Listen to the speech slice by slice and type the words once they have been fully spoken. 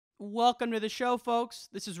Welcome to the show, folks.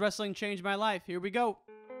 This is Wrestling Changed My Life. Here we go.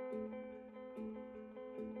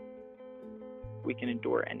 We can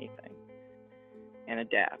endure anything and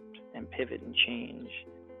adapt and pivot and change.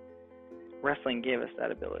 Wrestling gave us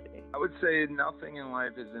that ability. I would say nothing in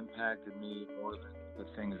life has impacted me more than the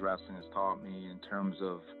things wrestling has taught me in terms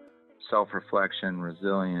of self-reflection,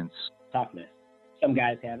 resilience. Toughness. Some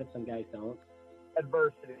guys have it, some guys don't.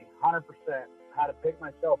 Adversity, 100%. How to pick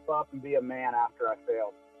myself up and be a man after I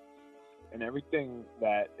failed. And everything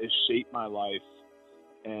that has shaped my life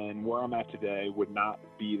and where I'm at today would not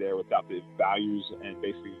be there without the values and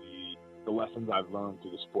basically the lessons I've learned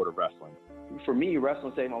through the sport of wrestling. For me,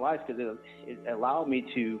 wrestling saved my life because it allowed me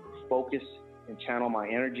to focus and channel my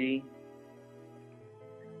energy.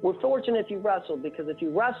 We're fortunate if you wrestle, because if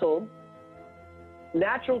you wrestle,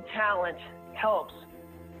 natural talent helps,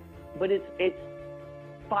 but it's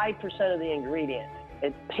 5% of the ingredient.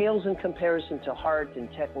 It pales in comparison to heart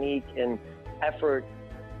and technique and effort.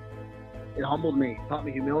 It humbled me, taught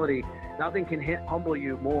me humility. Nothing can humble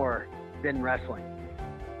you more than wrestling.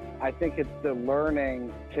 I think it's the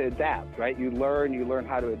learning to adapt, right? You learn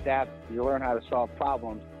how to adapt, you learn how to solve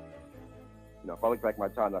problems. You know, if I look back at my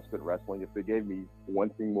time I spent wrestling, if it gave me one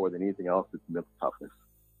thing more than anything else, it's mental toughness.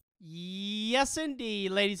 Yes, indeed,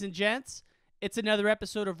 ladies and gents. It's another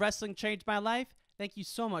episode of Wrestling Changed My Life. Thank you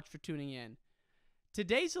so much for tuning in.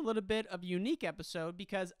 Today's a little bit of a unique episode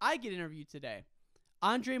because I get interviewed today.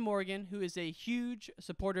 Andre Morgan, who is a huge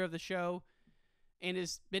supporter of the show and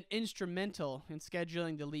has been instrumental in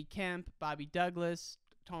scheduling the Lee Kemp, Bobby Douglas,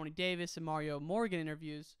 Tony Davis, and Mario Morgan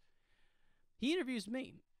interviews, he interviews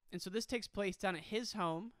me. And so this takes place down at his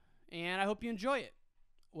home, and I hope you enjoy it.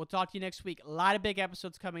 We'll talk to you next week. A lot of big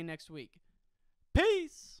episodes coming next week.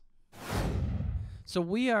 Peace! So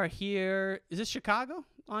we are here. Is this Chicago,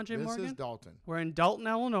 Andre Morgan? This is Dalton. We're in Dalton,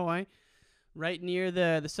 Illinois, right near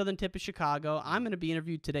the southern tip of Chicago. I'm going to be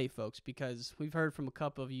interviewed today, folks, because we've heard from a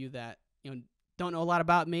couple of you that don't know a lot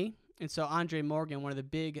about me. And so Andre Morgan, one of the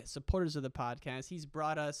big supporters of the podcast, he's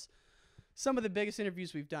brought us some of the biggest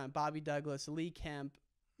interviews we've done. Bobby Douglas, Lee Kemp,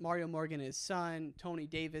 Mario Morgan, his son, Tony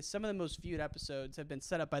Davis. Some of the most viewed episodes have been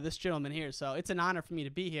set up by this gentleman here. So it's an honor for me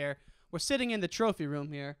to be here. We're sitting in the trophy room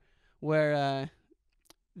here where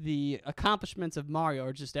the accomplishments of Mario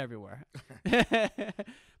are just everywhere.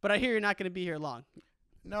 But I hear you're not going to be here long.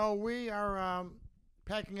 No, we are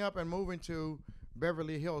packing up and moving to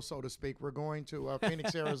Beverly Hills, so to speak. We're going to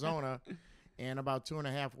Phoenix, Arizona in about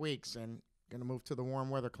 2.5 weeks and going to move to the warm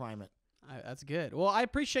weather climate. That's good. Well, I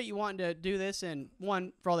appreciate you wanting to do this, and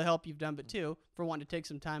one, for all the help you've done, but two, for wanting to take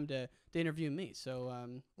some time to interview me. So,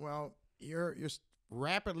 well, you're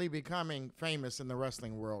rapidly becoming famous in the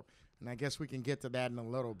wrestling world, and I guess we can get to that in a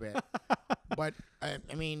little bit. But,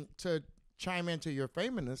 I mean, to chime into your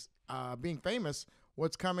being famous,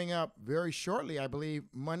 what's coming up very shortly, I believe,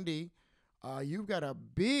 Monday, you've got a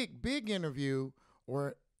big interview,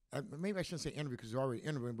 or maybe I shouldn't say interview because you're already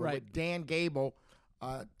interviewing, but with Dan Gable.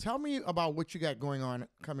 Tell me about what you got going on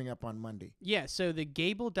coming up on Monday. Yeah, so the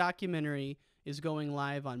Gable documentary is going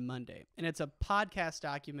live on Monday, and it's a podcast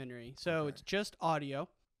documentary, so It's just audio.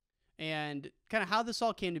 And kind of how this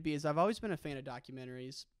all came to be is I've always been a fan of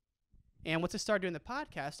documentaries, and once I started doing the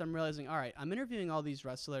podcast, I'm realizing, all right, I'm interviewing all these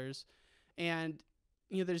wrestlers, and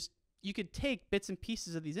you could take bits and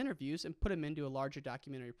pieces of these interviews and put them into a larger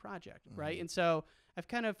documentary project, right? And so I've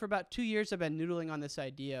kind of, for about 2 years, I've been noodling on this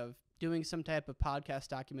idea of doing some type of podcast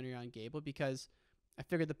documentary on Gable because I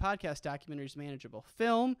figured the podcast documentary is manageable.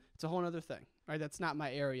 Film, it's a whole other thing, right? That's not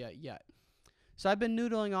my area yet. So I've been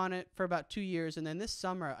noodling on it for about 2 years, and then this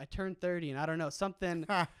summer I turned 30, and I don't know, something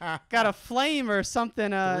got a flame or something.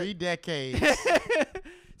 3 decades.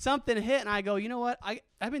 Something hit, and I go, you know what?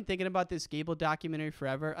 I've been thinking about this Gable documentary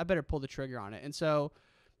forever. I better pull the trigger on it. And so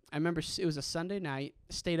I remember it was a Sunday night,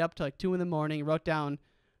 stayed up till like 2 in the morning, wrote down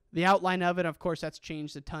the outline of it. Of course, that's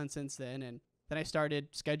changed a ton since then. And then I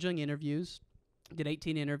started scheduling interviews, did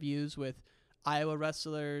 18 interviews with Iowa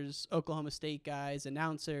wrestlers, Oklahoma State guys,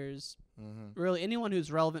 announcers, really anyone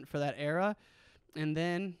who's relevant for that era. And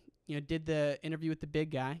then, did the interview with the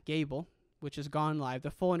big guy, Gable, which has gone live.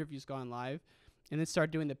 The full interview's gone live. And then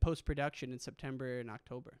started doing the post-production in September and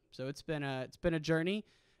October. So it's been a journey,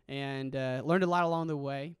 and learned a lot along the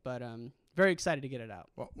way, but very excited to get it out.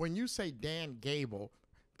 Well, when you say Dan Gable,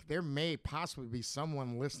 there may possibly be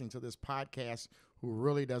someone listening to this podcast who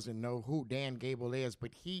really doesn't know who Dan Gable is,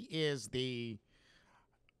 but he is the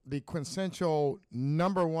quintessential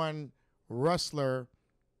 #1 wrestler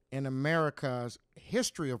in America's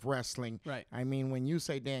history of wrestling. Right. I mean, when you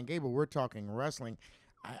say Dan Gable, we're talking wrestling.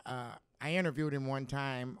 I interviewed him one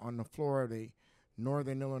time on the floor of the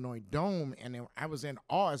Northern Illinois Dome, and I was in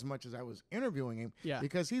awe as much as I was interviewing him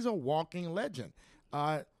because he's a walking legend.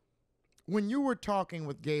 When you were talking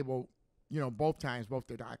with Gable, both times, both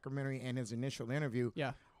the documentary and his initial interview,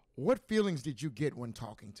 what feelings did you get when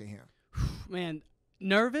talking to him? Man,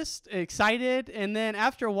 nervous, excited, and then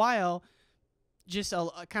after a while, just a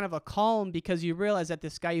kind of a calm, because you realize that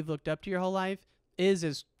this guy you've looked up to your whole life is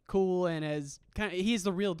as cool and as he's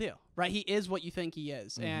the real deal, right? He is what you think he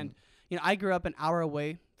is. And I grew up an hour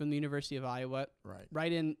away from the University of Iowa,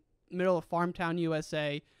 right in middle of farmtown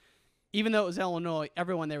USA. Even though it was Illinois,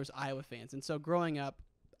 everyone there was Iowa fans. And so growing up,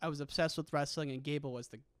 I was obsessed with wrestling, and Gable was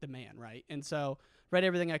the man, right? And so read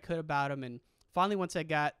everything I could about him. And finally, once I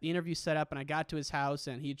got the interview set up and I got to his house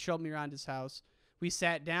and he'd showed me around his house, we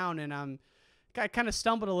sat down, and I kind of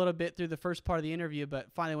stumbled a little bit through the first part of the interview,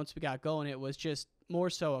 but finally once we got going, it was just more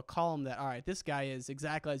so a calm that, all right, this guy is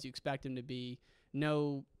exactly as you expect him to be.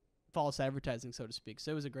 No false advertising, so to speak.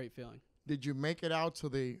 So it was a great feeling. Did you make it out to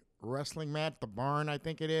the wrestling mat, the barn, I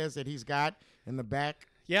think it is, that he's got in the back?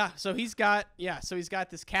 Yeah, so he's got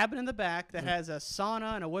this cabin in the back that has a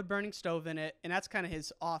sauna and a wood-burning stove in it, and that's kind of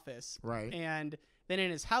his office. Right. And then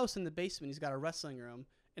in his house in the basement, he's got a wrestling room,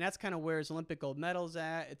 and that's kind of where his Olympic gold medal's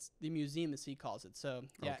at. It's the museum, as he calls it. So,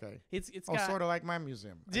 yeah. Okay. It's got sort of like my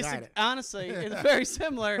museum. Honestly, it's very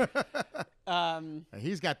similar.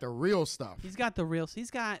 He's got the real stuff. He's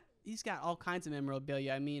got all kinds of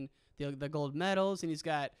memorabilia. I mean, the gold medals, and he's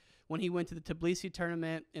got, when he went to the Tbilisi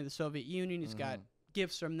tournament in the Soviet Union, he's got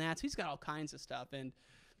gifts from that. So he's got all kinds of stuff. And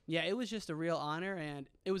yeah, it was just a real honor, and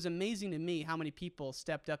it was amazing to me how many people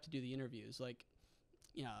stepped up to do the interviews. Like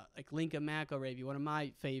Linka McElravy, one of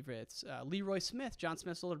my favorites. Leroy Smith, John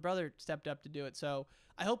Smith's older brother, stepped up to do it. So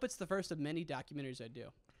I hope it's the first of many documentaries I do.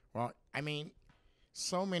 Well, I mean,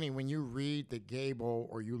 so many, when you read the Gable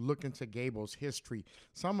or you look into Gable's history,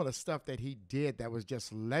 some of the stuff that he did that was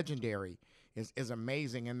just legendary is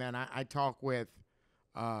amazing. And then I talked with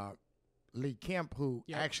Lee Kemp, who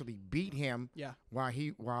actually beat him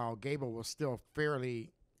while Gable was still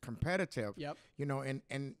fairly competitive. Yep.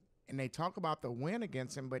 And they talk about the win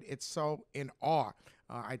against him, but it's so in awe.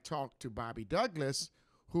 I talked to Bobby Douglas,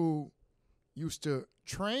 who used to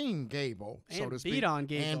train Gable, so to speak.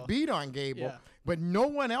 And beat on Gable. Yeah. But no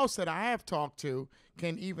one else that I have talked to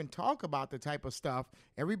can even talk about the type of stuff.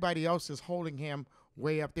 Everybody else is holding him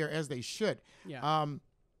way up there, as they should. Yeah.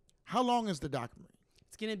 How long is the documentary?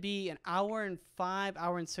 It's going to be an hour and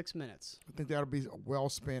 6 minutes. I think that'll be a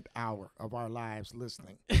well-spent hour of our lives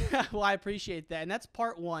listening. Well, I appreciate that. And that's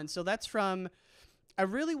part one. So that's from, I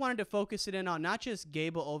really wanted to focus it in on not just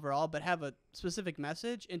Gable overall, but have a specific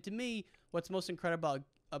message. And to me, what's most incredible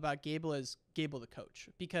about Gable is Gable the coach,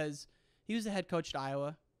 because he was the head coach at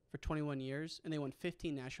Iowa for 21 years, and they won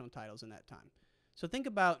 15 national titles in that time. So think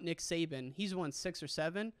about Nick Saban. He's won 6 or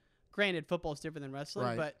 7. Granted, football is different than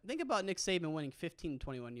wrestling, but think about Nick Saban winning 15 in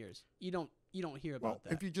 21 years. You don't hear about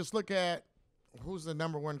that. If you just look at who's the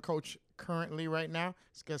number one coach currently right now,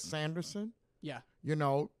 it's Gus Sanderson. Yeah.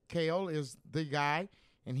 Kale is the guy,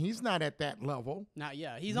 and he's not at that level. Not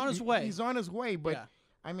yet. He's on his way. He's on his way, but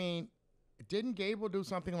I mean, didn't Gable do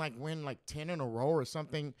something like win 10 in a row or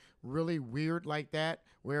something really weird like that,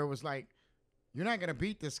 where it was like, you're not going to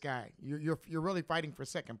beat this guy. You're really fighting for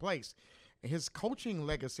second place. His coaching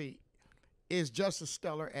legacy is just as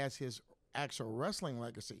stellar as his actual wrestling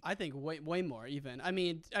legacy. I think way more even. I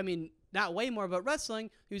mean, not way more, but wrestling,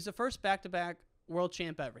 he was the first back-to-back world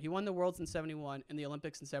champ ever. He won the Worlds in 71 and the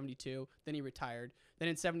Olympics in 72. Then he retired. Then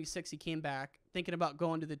in 76, he came back thinking about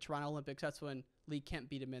going to the Toronto Olympics. That's when Lee Kemp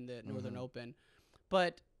beat him in the Northern Open.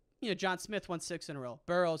 But, John Smith won 6 in a row.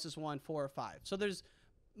 Burroughs has won 4 or 5. So there's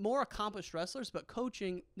more accomplished wrestlers, but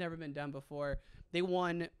coaching never been done before. They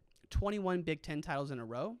won 21 Big Ten titles in a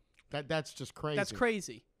row. That's just crazy. That's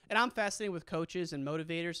crazy. And I'm fascinated with coaches and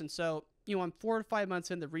motivators. And so, I'm 4 to 5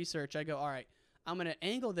 months into research. I go, all right, I'm going to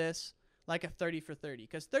angle this like a 30 for 30.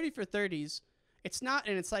 Because 30 for 30s, it's not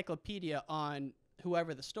an encyclopedia on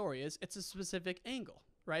whoever the story is. It's a specific angle,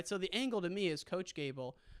 right? So the angle to me is Coach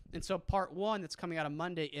Gable. And so part 1 that's coming out on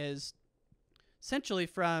Monday is essentially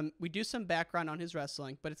we do some background on his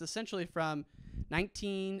wrestling, but it's essentially from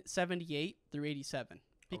 1978 through 87.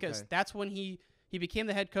 Because that's when he became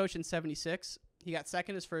the head coach in 76. He got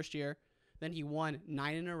second his first year. Then he won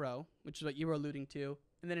 9 in a row, which is what you were alluding to.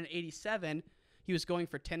 And then in 87, he was going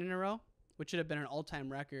for 10 in a row, which should have been an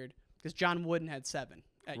all-time record because John Wooden had 7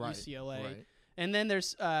 at UCLA. Right. And then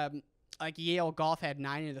there's Yale Golf had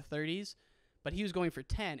 9 in the 30s, but he was going for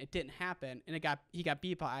 10. It didn't happen, and he got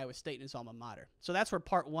beat by Iowa State in his alma mater. So that's where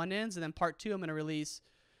part 1 ends, and then part 2 I'm going to release.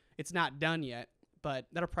 It's not done yet, but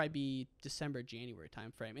that'll probably be December, January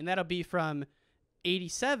timeframe. And that'll be from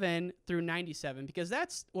 87 through 97, because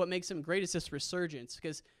that's what makes them great, is this resurgence,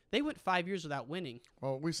 because they went 5 years without winning.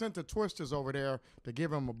 Well, we sent the Twisters over there to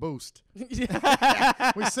give him a boost.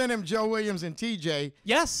 We sent him Joe Williams and TJ.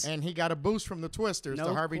 Yes. And he got a boost from the Twisters, No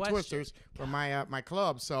the Harvey question. Twisters, from my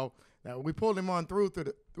club. So we pulled him on through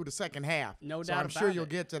the second half. No so doubt I'm about sure you'll it.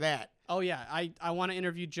 get to that. Oh, yeah. I want to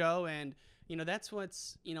interview Joe, and, that's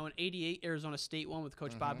what's, in 88, Arizona State won with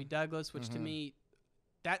Coach Bobby Douglas, which to me,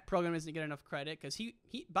 that program doesn't get enough credit, because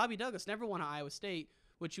Bobby Douglas never won at Iowa State,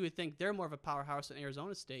 which you would think they're more of a powerhouse than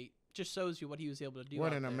Arizona State. Just shows you what he was able to do.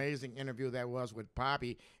 What an there. amazing interview that was with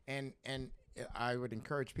Bobby. And I would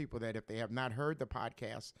encourage people that if they have not heard the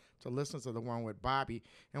podcast, to listen to the one with Bobby.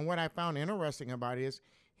 And what I found interesting about it is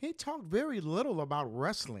he talked very little about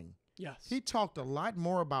wrestling. Yes. He talked a lot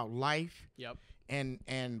more about life. Yep.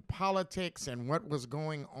 And politics and what was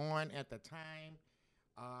going on at the time.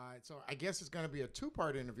 So I guess it's going to be a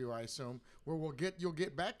two-part interview, I assume, where you'll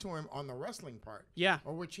get back to him on the wrestling part. Yeah.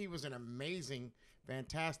 Of which he was an amazing,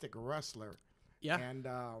 fantastic wrestler. Yeah. And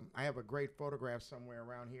I have a great photograph somewhere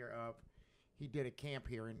around here of he did a camp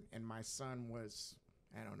here, and my son was,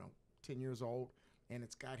 10 years old, and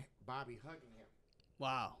it's got Bobby hugging him.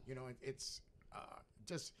 Wow. It's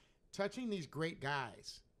just touching these great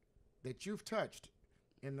guys that you've touched.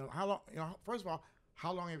 How long? First of all,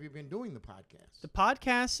 how long have you been doing the podcast? The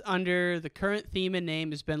podcast, under the current theme and name,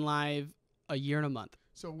 has been live a year and a month.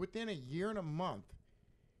 So within a year and a month,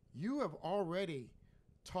 you have already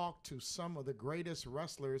talked to some of the greatest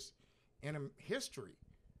wrestlers in history.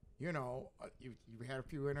 You've had a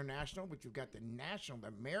few international, but you've got the national, the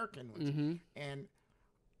American ones. And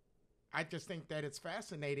I just think that it's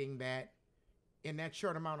fascinating that in that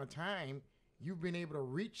short amount of time, you've been able to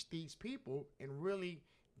reach these people and really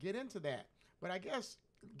get into that. But I guess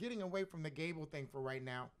getting away from the Gable thing for right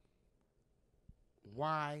now,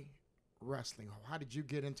 why wrestling? How did you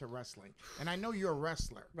get into wrestling? And I know you're a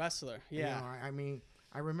wrestler. Yeah.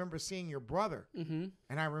 I remember seeing your brother, and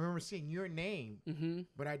I remember seeing your name,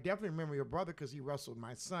 but I definitely remember your brother because he wrestled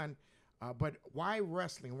my son. But why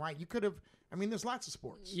wrestling? Why? You could have, there's lots of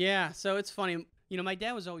sports. Yeah, so it's funny. My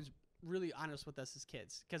dad was always really honest with us as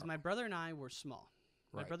kids, because my brother and I were small.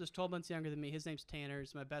 My brother's 12 months younger than me. His name's Tanner.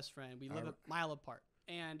 He's my best friend. We live a mile apart.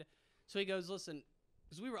 And so he goes, listen,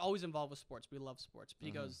 because we were always involved with sports. We love sports. But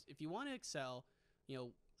he goes, if you want to excel,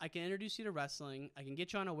 I can introduce you to wrestling. I can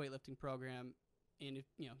get you on a weightlifting program. And, if,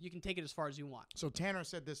 you can take it as far as you want. So Tanner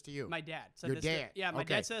said this to you? My dad said Your this. dad? My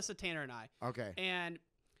dad said this to Tanner and I. Okay. And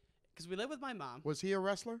because we live with my mom. Was he a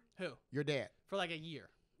wrestler? Who? Your dad. For like a year.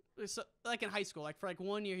 So, like in high school, like for like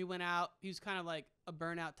 1 year, he went out. He was kind of like a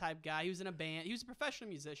burnout type guy. He was in a band. He was a professional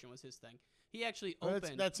musician, was his thing. He actually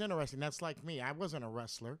opened. That's interesting. That's like me. I wasn't a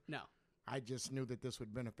wrestler. No. I just knew that this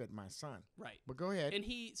would benefit my son. Right. But go ahead. And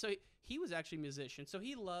he was actually a musician. So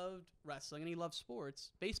he loved wrestling and he loved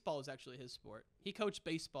sports. Baseball was actually his sport. He coached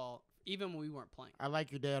baseball even when we weren't playing. I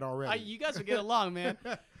like your dad already. You guys would get along, man.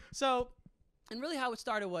 So, and really how it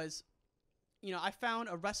started was, I found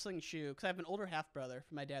a wrestling shoe because I have an older half brother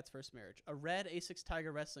from my dad's first marriage. A red Asics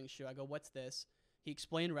Tiger wrestling shoe. I go, what's this? He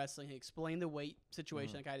explained wrestling. He explained the weight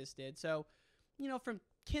situation like I just did. So, from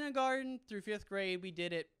kindergarten through 5th grade, we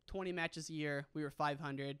did it 20 matches a year. We were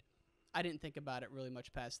 500. I didn't think about it really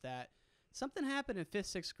much past that. Something happened in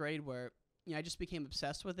 5th, 6th grade where, I just became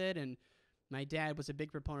obsessed with it. And my dad was a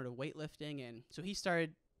big proponent of weightlifting. And so he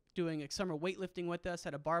started doing summer weightlifting with us,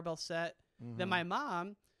 had a barbell set. Then my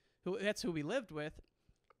mom, that's who we lived with,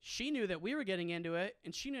 she knew that we were getting into it,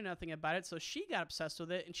 and she knew nothing about it, so she got obsessed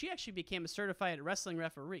with it, and she actually became a certified wrestling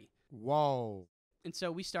referee. Whoa. And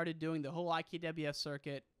so we started doing the whole IKWF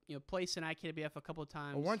circuit, placed in IKWF a couple of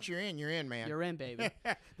times. Well, once you're in, man. You're in, baby.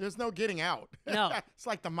 There's no getting out. No. It's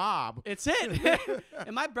like the mob. It's it.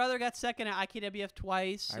 And my brother got second at IKWF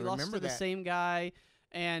twice. He lost to the same guy,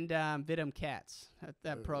 and Vidum Cats at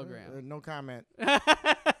that program. No comment.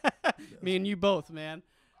 Me and you both, man.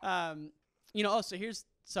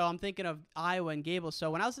 So I'm thinking of Iowa and Gable. So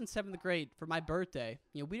when I was in 7th grade for my birthday,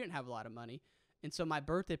 we didn't have a lot of money. And so my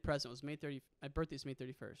birthday present was May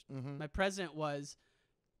 31st. My present was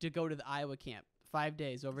to go to the Iowa camp 5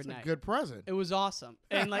 days overnight. That's a good present. It was awesome.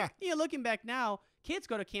 And looking back now, kids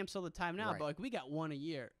go to camps all the time now, but we got one a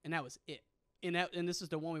year and that was it. And this is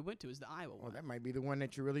the one we went to, is the Iowa one. Well, that might be the one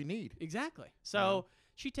that you really need. Exactly. So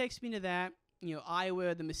she takes me to that.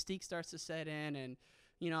 Iowa, the mystique starts to set in, and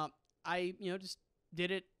I just did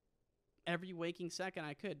it every waking second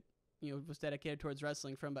I could. Was dedicated towards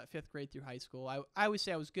wrestling from about 5th grade through high school. I always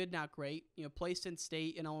say I was good, not great. Placed in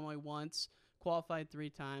state in Illinois once, qualified 3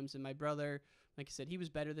 times, and my brother, like I said, he was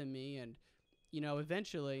better than me. And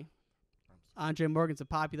eventually, Andre Morgan's a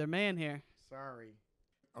popular man here. Sorry.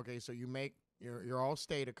 Okay, so you're all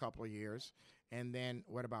state a couple of years, and then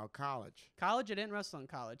what about college? College, I didn't wrestle in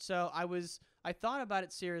college, so I thought about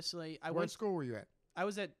it seriously. What school were you at? I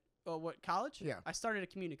was at college? Yeah. I started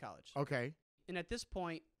at community college. Okay. And at this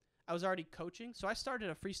point, I was already coaching, so I started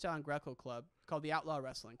a freestyle and Greco club called the Outlaw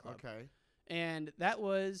Wrestling Club. Okay. And that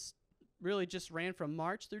was really just ran from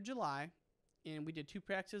March through July, and we did 2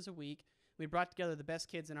 practices a week. We brought together the best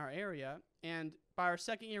kids in our area, and by our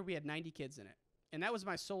second year, we had 90 kids in it. And that was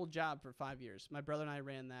my sole job for 5 years. My brother and I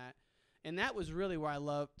ran that. And that was really where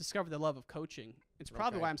I discovered the love of coaching. It's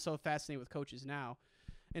probably why I'm so fascinated with coaches now.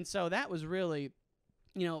 And so that was really,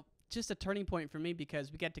 just a turning point for me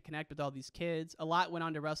because we got to connect with all these kids. A lot went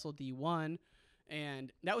on to wrestle D1,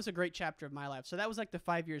 and that was a great chapter of my life. So that was like the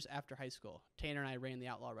 5 years after high school. Tanner and I ran the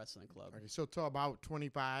Outlaw Wrestling Club. Okay, so till about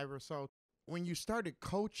 25 or so. When you started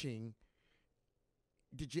coaching,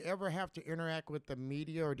 did you ever have to interact with the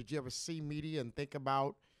media, or did you ever see media and think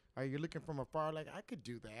about, are you looking from afar like, I could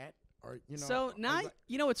do that? Or, So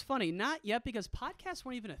it's funny, not yet, because podcasts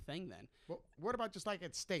weren't even a thing then. Well, what about just like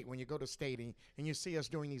at state, when you go to state and you see us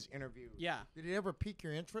doing these interviews? Yeah. Did it ever pique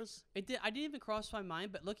your interest? It did. I didn't even cross my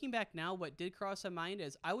mind, but looking back now, what did cross my mind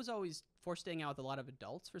is I was always forced to hang out with a lot of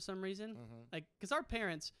adults for some reason. Like, because our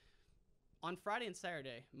parents, on Friday and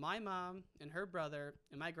Saturday, my mom and her brother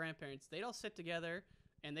and my grandparents, they'd all sit together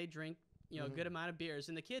and they drink, a good amount of beers,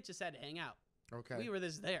 and the kids just had to hang out. Okay. We were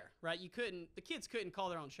there, right? The kids couldn't call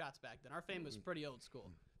their own shots back then. Our family was pretty old school.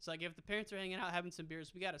 So like if the parents are hanging out, having some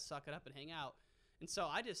beers, we got to suck it up and hang out. And so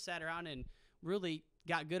I just sat around and really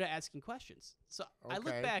got good at asking questions. So I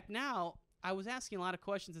look back now, I was asking a lot of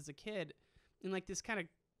questions as a kid, and like this kind of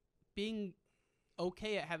being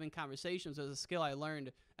okay at having conversations was a skill I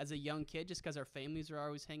learned as a young kid, just because our families were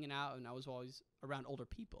always hanging out and I was always around older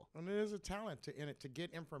people. And there's a talent in it to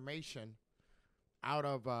get information out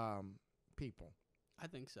of people. I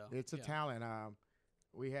think so. It's a talent.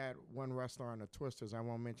 We had one wrestler on the Twisters. I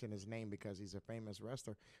won't mention his name because he's a famous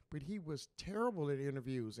wrestler, but he was terrible at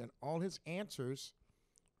interviews, and all his answers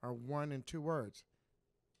are 1 and 2 words.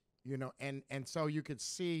 And so you could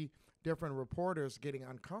see different reporters getting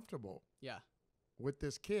uncomfortable. Yeah. With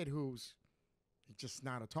this kid who's just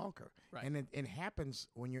not a talker. Right. And it happens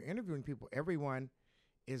when you're interviewing people. Everyone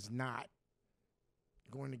is not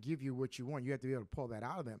going to give you what you want. You have to be able to pull that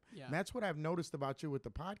out of them. Yeah. And that's what I've noticed about you with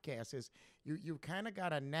the podcast is you've kind of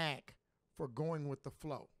got a knack for going with the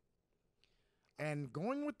flow. And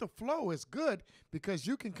going with the flow is good because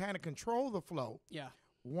you can kind of control the flow. Yeah.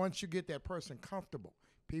 Once you get that person comfortable.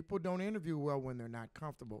 People don't interview well when they're not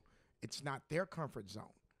comfortable. It's not their comfort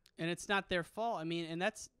zone. And it's not their fault. I mean, and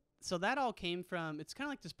that all came from, it's kind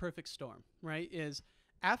of like this perfect storm, right? Is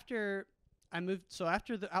after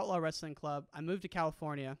the Outlaw Wrestling Club, I moved to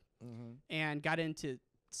California and got into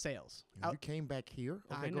sales. You came back here?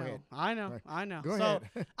 Okay, go ahead. I know. Go ahead.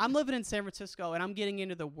 So I'm living in San Francisco, and I'm getting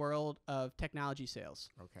into the world of technology sales.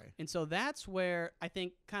 Okay. And so that's where I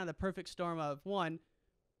think kind of the perfect storm of, one,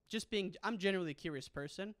 I'm generally a curious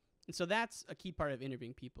person. And so that's a key part of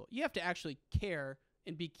interviewing people. You have to actually care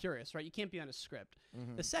and be curious, right? You can't be on a script.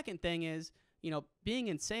 The second thing is, being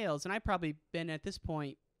in sales, and I've probably been at this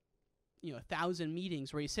point, 1,000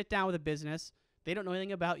 meetings where you sit down with a business, they don't know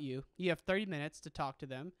anything about you. You have 30 minutes to talk to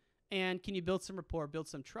them, and can you build some rapport, build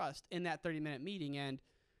some trust in that 30-minute meeting? And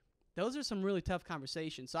those are some really tough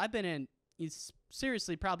conversations. So I've been in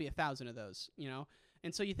seriously probably 1,000 of those,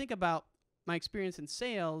 And so you think about my experience in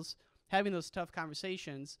sales, having those tough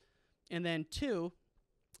conversations, and then 2,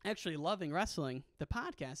 actually loving wrestling. The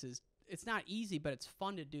podcast it's not easy, but it's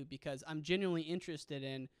fun to do because I'm genuinely interested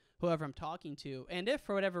in whoever I'm talking to. And if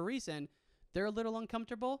for whatever reason they're a little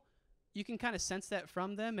uncomfortable, you can kind of sense that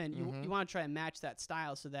from them, and you want to try and match that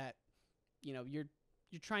style so that you're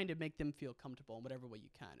trying to make them feel comfortable in whatever way you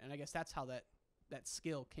can. And I guess that's how that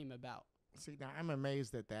skill came about. See, now I'm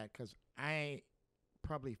amazed at that because I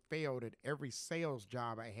probably failed at every sales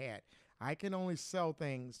job I had. I can only sell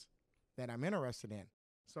things that I'm interested in.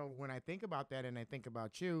 So when I think about that and I think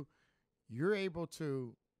about you're able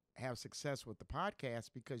to have success with the podcast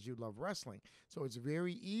because you love wrestling. So it's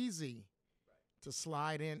very easy to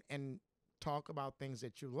slide in and talk about things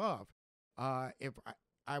that you love. If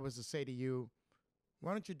I was to say to you,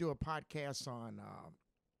 why don't you do a podcast on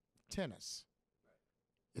tennis?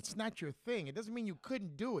 It's not your thing. It doesn't mean you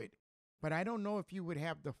couldn't do it, but I don't know if you would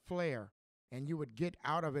have the flair and you would get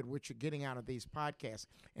out of it what you're getting out of these podcasts.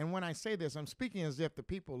 And when I say this, I'm speaking as if the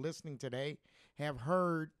people listening today have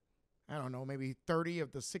heard, I don't know, maybe 30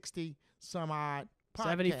 of the 60 some odd podcasts.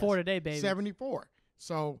 74 today, baby. 74.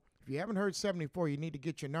 So if you haven't heard 74, you need to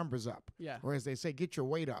get your numbers up. Yeah. Or as they say, get your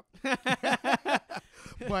weight up.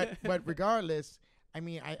 but regardless, I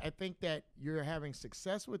mean, I think that you're having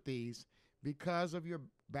success with these because of your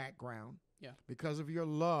background, because of your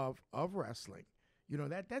love of wrestling. You know,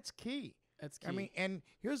 that's key. That's key. I mean, and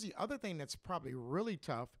here's the other thing that's probably really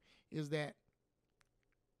tough is that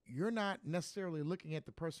you're not necessarily looking at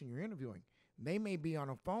the person you're interviewing. They may be on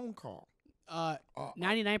a phone call.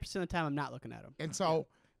 99% of the time, I'm not looking at them. And so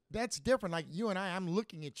that's different. Like you and I'm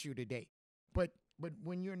looking at you today. But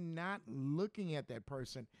when you're not looking at that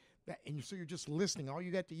person, so you're just listening, all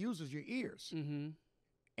you got to use is your ears. Mm-hmm.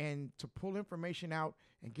 And to pull information out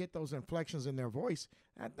and get those inflections in their voice,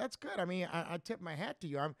 that's good. I mean, I tip my hat to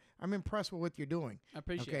you. I'm impressed with what you're doing. I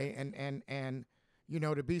appreciate it. And you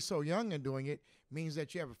know, to be so young and doing it means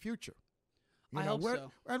that you have a future. I hope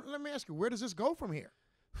so. Let me ask you, where does this go from here?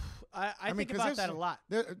 I think about that a lot.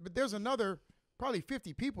 But there's another probably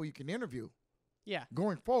 50 people you can interview. Yeah.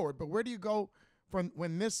 Going forward, but where do you go from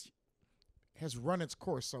when this has run its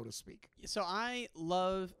course, so to speak? So I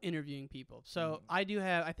love interviewing people. So I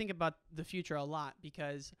think about the future a lot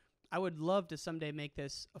because I would love to someday make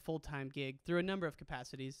this a full-time gig through a number of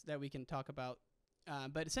capacities that we can talk about.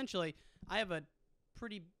 But essentially, I have a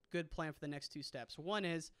pretty good plan for the next two steps. One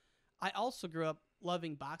is I also grew up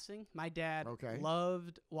loving boxing. My dad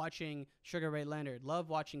loved watching Sugar Ray Leonard, loved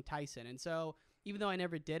watching Tyson. And so even though I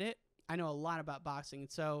never did it, I know a lot about boxing.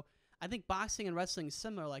 And so I think boxing and wrestling is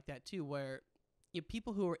similar like that too, where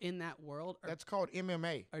people who are in that world that's called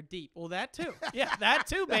MMA. Are deep. Well, that too. Yeah, that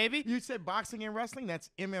too, baby. You said boxing and wrestling, that's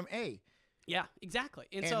MMA. Yeah, exactly.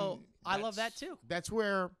 And so I love that too. That's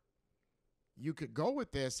where you could go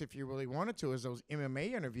with this if you really wanted to, is those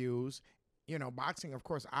MMA interviews. You know, boxing, of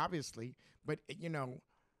course, obviously, but, you know.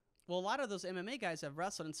 Well, a lot of those MMA guys have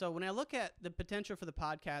wrestled. And so when I look at the potential for the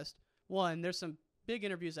podcast, one, there's some big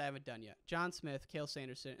interviews I haven't done yet. John Smith, Cale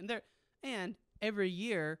Sanderson. And every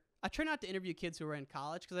year, I try not to interview kids who are in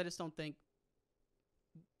college because I just don't think,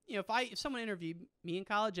 you know, if someone interviewed me in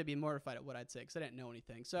college, I'd be mortified at what I'd say because I didn't know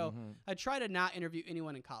anything. So I try to not interview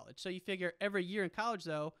anyone in college. So you figure every year in college,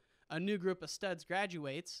 though, a new group of studs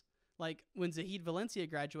graduates. Like when Zahid Valencia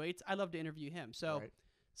graduates, I love to interview him. So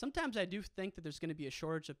sometimes I do think that there's going to be a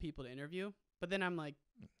shortage of people to interview, but then I'm like,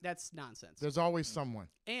 that's nonsense. There's always someone.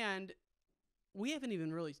 And we haven't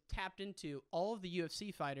even really tapped into all of the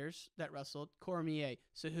UFC fighters that wrestled, Cormier,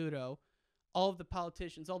 Cejudo, all of the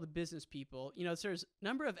politicians, all the business people. You know, so there's a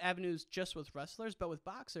number of avenues just with wrestlers, but with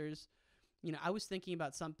boxers, you know, I was thinking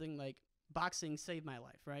about something like boxing saved my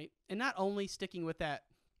life, right? And not only sticking with that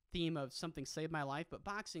theme of something saved my life, but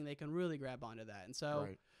boxing, they can really grab onto that. And so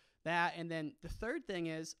that, and then the third thing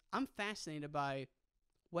is I'm fascinated by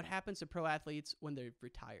what happens to pro athletes when they're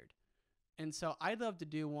retired. And so I'd love to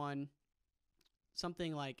do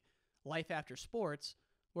something like Life After Sports,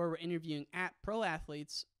 where we're interviewing pro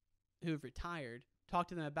athletes who've retired, talk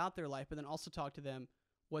to them about their life, but then also talk to them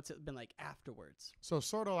what's it been like afterwards. So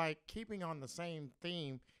sort of like keeping on the same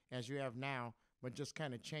theme as you have now, but just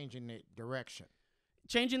kind of changing the direction.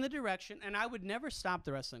 Changing the direction, and I would never stop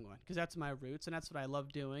the wrestling one because that's my roots and that's what I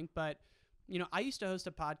love doing. But, you know, I used to host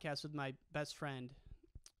a podcast with my best friend.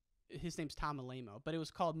 His name's Tom Alamo, but it was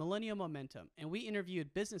called Millennial Momentum, and we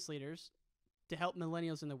interviewed business leaders to help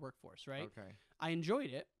millennials in the workforce, right? Okay. I enjoyed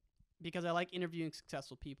it because I like interviewing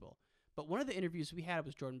successful people. But one of the interviews we had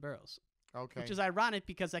was Jordan Burroughs. Okay. Which is ironic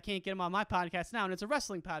because I can't get him on my podcast now, and it's a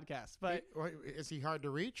wrestling podcast. But is he hard to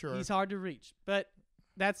reach? Or? He's hard to reach, but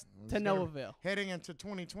that's to no avail. Heading into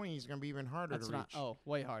 2020, he's going to be even harder to reach.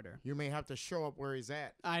 Way harder. You may have to show up where he's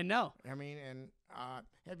at. I know. I mean, and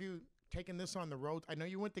have you taken this on the road? I know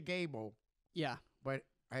you went to Gable. Yeah. But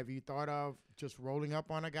have you thought of just rolling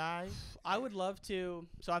up on a guy? I would love to.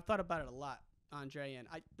 So I've thought about it a lot, Andre. And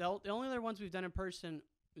the only other ones we've done in person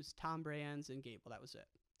was Tom Brands and Gable. That was it.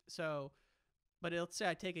 So, but let's say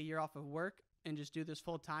I take a year off of work and just do this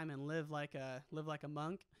full time and live like a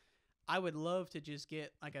monk. I would love to just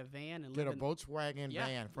get like a van and get a Volkswagen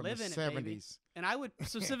van from the 70s. And I would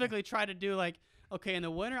specifically try to do like, okay, in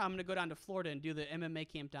the winter, I'm going to go down to Florida and do the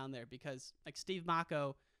MMA camp down there because like Steve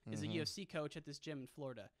Mocco is a UFC coach at this gym in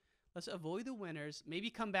Florida. Let's avoid the winters, maybe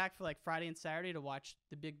come back for like Friday and Saturday to watch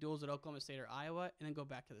the big duels at Oklahoma State or Iowa, and then go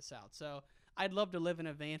back to the South. So I'd love to live in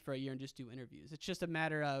a van for a year and just do interviews. It's just a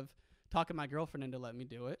matter of talking my girlfriend into letting me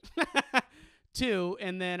do it. Two,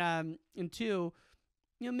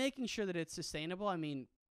 you know, making sure that it's sustainable. I mean,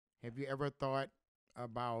 have you ever thought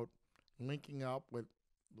about linking up with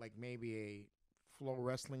like maybe a Flow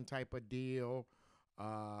Wrestling type of deal,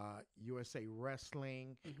 USA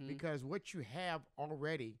Wrestling? Because what you have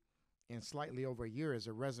already in slightly over a year is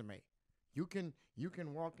a resume. You can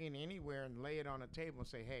walk in anywhere and lay it on a table and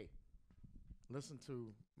say, hey, listen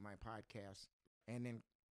to my podcast, and then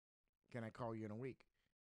can I call you in a week?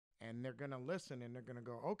 And they're going to listen and they're going to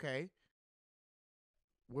go, okay,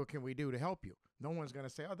 what can we do to help you? No one's going to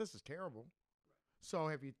say, oh, this is terrible. So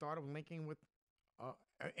have you thought of linking with,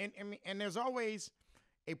 and there's always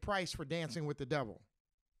a price for dancing with the devil.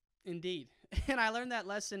 Indeed. And I learned that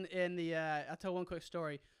lesson in the, I'll tell one quick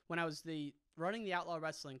story. When I was running the Outlaw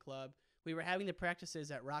Wrestling Club, we were having the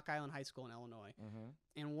practices at Rock Island High School in Illinois.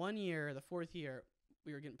 And one year, the 4th year,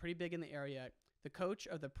 we were getting pretty big in the area. The coach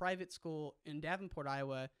of the private school in Davenport,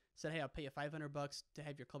 Iowa said, hey, I'll pay you $500 to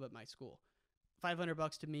have your club at my school.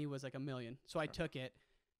 $500 to me was like $1 million. So I took it.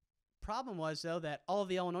 Problem was, though, that all of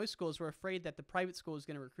the Illinois schools were afraid that the private school was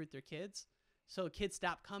going to recruit their kids. So kids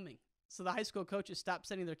stopped coming. So the high school coaches stopped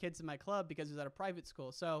sending their kids to my club because it was at a private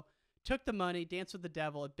school. So took the money, danced with the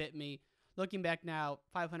devil. It bit me. Looking back now,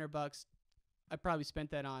 $500, I probably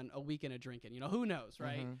spent that on a weekend of drinking. Who knows,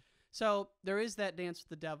 right? So there is that dance with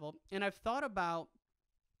the devil. And I've thought about,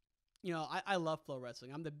 I love flow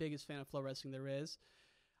wrestling. I'm the biggest fan of flow wrestling there is.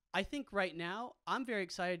 I think right now I'm very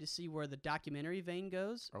excited to see where the documentary vein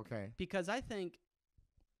goes. Okay. Because I think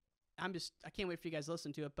I can't wait for you guys to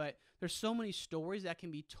listen to it, but there's so many stories that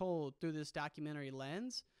can be told through this documentary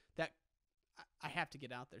lens that I have to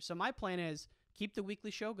get out there. So my plan is keep the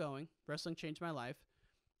weekly show going, Wrestling Changed My Life,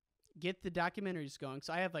 get the documentaries going.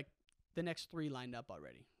 So I have like the next 3 lined up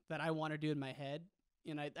already that I want to do in my head.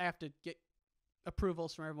 And I have to get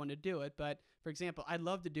approvals from everyone to do it. But for example, I'd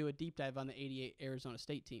love to do a deep dive on the 88 Arizona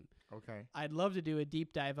State team. Okay. I'd love to do a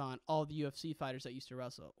deep dive on all the UFC fighters that used to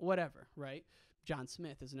wrestle, whatever, right? John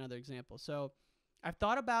Smith is another example. So I've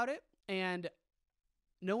thought about it, and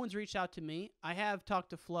no one's reached out to me. I have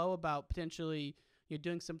talked to Flo about potentially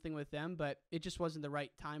doing something with them, but it just wasn't the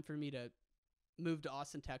right time for me to move to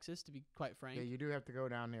Austin, Texas, to be quite frank. Yeah, you do have to go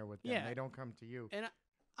down there with them. Yeah. They don't come to you. And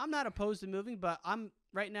I'm not opposed to moving, but I'm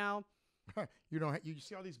right now. You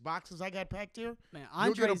see all these boxes I got packed here? Man,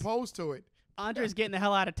 you'll get opposed to it. Andre's getting the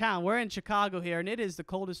hell out of town. We're in Chicago here, and it is the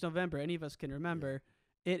coldest November any of us can remember.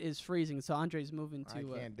 It is freezing, so Andre's moving to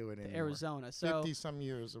I can't do it anymore. Arizona. So 50-some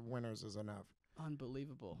years of winters is enough.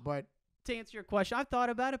 Unbelievable. But to answer your question, I've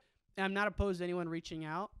thought about it, and I'm not opposed to anyone reaching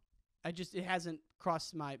out. It hasn't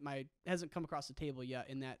crossed hasn't come across the table yet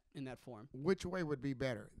in that form. Which way would be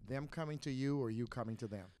better, them coming to you or you coming to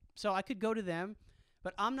them? So I could go to them,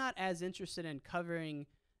 but I'm not as interested in covering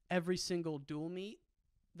every single dual meet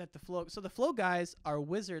that the Flow. So the Flow guys are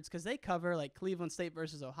wizards because they cover like Cleveland State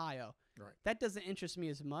versus Ohio. Right. That doesn't interest me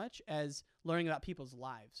as much as learning about people's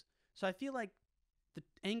lives. So I feel like the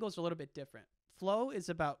angles are a little bit different. Flow is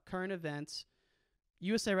about current events,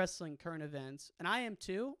 USA Wrestling current events, and I am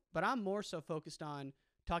too, but I'm more so focused on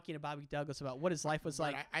talking to Bobby Douglas about what his life was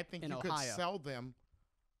like I think in you Ohio. could sell them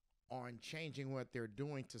on changing what they're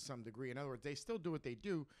doing to some degree. In other words, they still do what they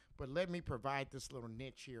do, but let me provide this little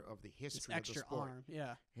niche here of the history of the sport. Arm,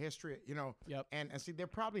 yeah. History, Yep. And see, they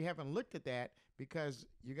probably haven't looked at that because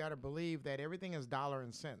you got to believe that everything is dollar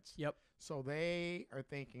and cents. Yep. So they are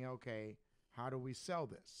thinking, okay, how do we sell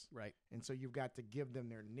this? Right. And so you've got to give them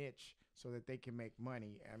their niche so that they can make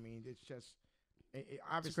money. I mean, it's just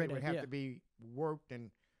obviously it would have to be worked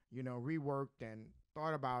and reworked and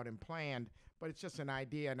thought about and planned, but it's just an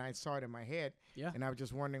idea, and I saw it in my head. Yeah. And I was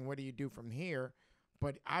just wondering, what do you do from here?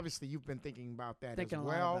 But obviously, you've been thinking about that as well. Thinking a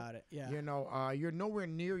lot about it, yeah. You're nowhere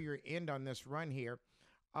near your end on this run here.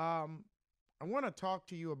 I want to talk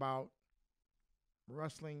to you about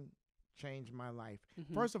Wrestling Changed My Life.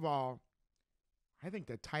 Mm-hmm. First of all, I think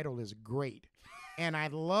the title is great. And I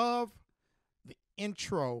love the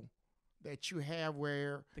intro that you have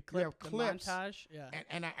where you have clips. The montage, yeah.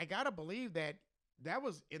 And I got to believe that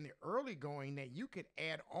was in the early going that you could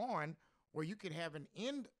add on, or you could have an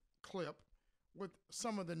end clip with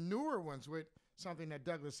some of the newer ones, with something that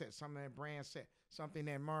Douglas said, something that Brand said, something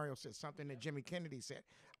that Mario said, something that Jimmy Kennedy said.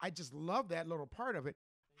 I just love that little part of it.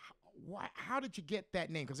 How did you get that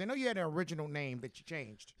name? Because I know you had an original name that you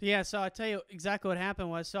changed. Yeah, so I'll tell you exactly what happened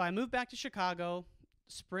was, so I moved back to Chicago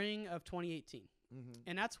spring of 2018. Mm-hmm.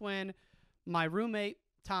 And that's when my roommate,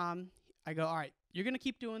 Tom, I go, all right, you're going to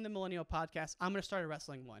keep doing the Millennial Podcast. I'm going to start a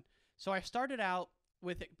wrestling one. So I started out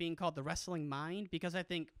with it being called The Wrestling Mind because I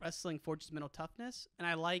think wrestling forges mental toughness, and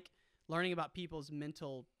I like learning about people's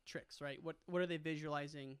mental tricks, right? What are they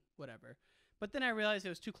visualizing, whatever. But then I realized it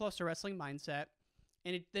was too close to wrestling mindset,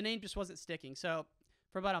 and the name just wasn't sticking. So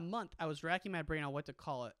for about a month, I was racking my brain on what to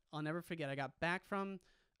call it. I'll never forget. I got back from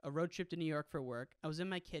a road trip to New York for work. I was in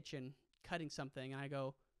my kitchen cutting something, and I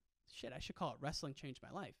go, shit, I should call it Wrestling Changed My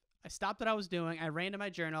Life. I stopped what I was doing. I ran to my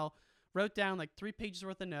journal, wrote down like 3 pages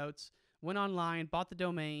worth of notes, went online, bought the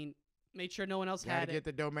domain, made sure no one else had it. Gotta get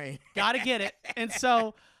the domain. Gotta get it. And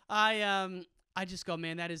so I just go,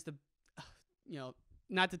 man, that is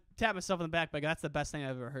not to tap myself on the back, but that's the best thing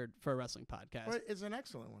I've ever heard for a wrestling podcast. Well, it's an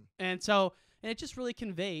excellent one. And it just really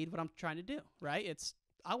conveyed what I'm trying to do, right?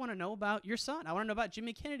 I want to know about your son. I want to know about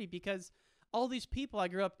Jimmy Kennedy, because all these people I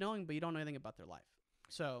grew up knowing, but you don't know anything about their life.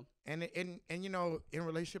 So and in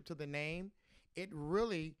relationship to the name, it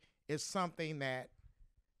really is something that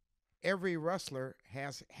every wrestler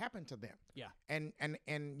has happened to them. Yeah. And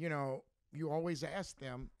you always ask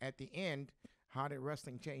them at the end, how did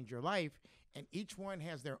wrestling change your life? And each one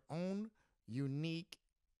has their own unique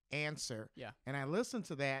answer. Yeah. And I listened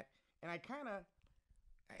to that, and I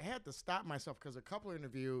had to stop myself, because a couple of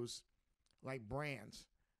interviews, like Brands,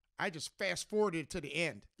 I just fast forwarded to the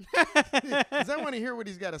end because I want to hear what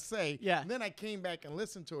he's got to say. Yeah. And then I came back and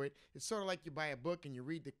listened to it. It's sort of like you buy a book and you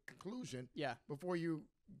read the conclusion. Yeah. Before you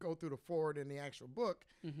go through the forward in the actual book.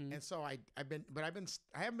 Mm-hmm. And so I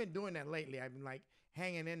haven't been doing that lately. I've been like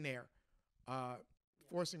hanging in there,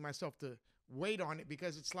 forcing myself to wait on it,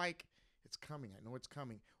 because it's like it's coming. I know it's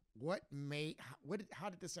coming. How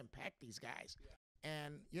did this impact these guys? Yeah.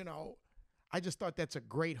 And I just thought that's a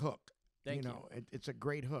great hook. Thank you. It's a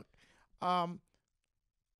great hook.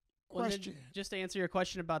 Question. Just to answer your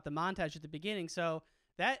question about the montage at the beginning, so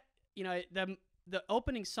that the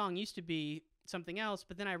opening song used to be something else,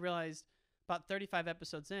 but then I realized about 35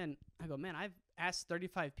 episodes in, I go, man, I've asked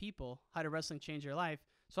 35 people how did wrestling change their life.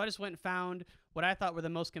 So I just went and found what I thought were the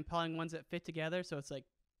most compelling ones that fit together. So it's like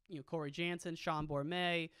Corey Jansen, Sean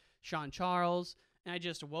Bourmet, Sean Charles. And I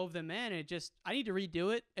just wove them in. I need to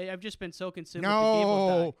redo it. I've just been so consumed with the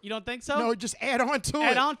Gable doc. You don't think so? No, just add on to it.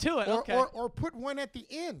 Add on to it, okay. Or put one at the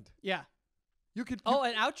end. Yeah. You could.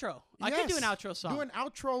 An outro. Yes, I could do an outro song. Do an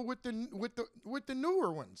outro with the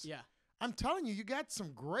newer ones. Yeah. I'm telling you, you got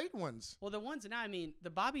some great ones. Well, the ones now, the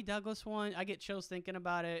Bobby Douglas one, I get chills thinking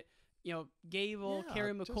about it. Gable,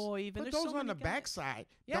 Kerry McCoy, even. Put There's those so on the many backside.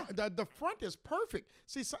 Yeah. The front is perfect.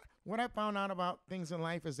 See, what I found out about things in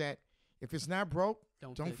life is that if it's not broke,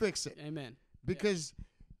 don't fix it. Amen. Because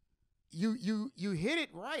you hit it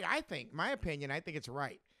right, I think. My opinion, I think it's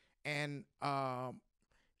right. And I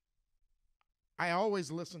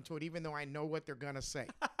always listen to it, even though I know what they're going to say.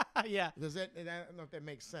 Yeah. I don't know if that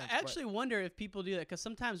makes sense. I actually wonder if people do that, because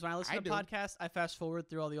sometimes when I listen to podcasts, I fast forward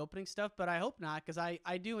through all the opening stuff, but I hope not, because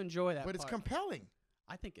I do enjoy that. But it's compelling.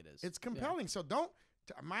 I think it is. It's compelling. Yeah. So don't.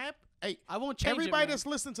 I won't change everybody it, that's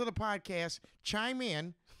listening to the podcast, chime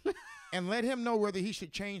in and let him know whether he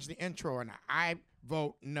should change the intro or not. I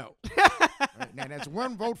vote no. Right, now that's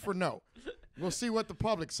one vote for no. We'll see what the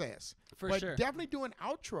public says. But sure. Definitely do an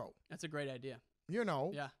outro. That's a great idea.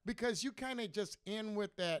 Yeah. Because you kind of just end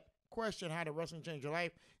with that question, how did wrestling change your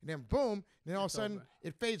life? And then boom, then all of a sudden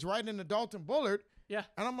it fades right into Dalton Bullard. Yeah.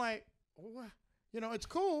 And I'm like, what? It's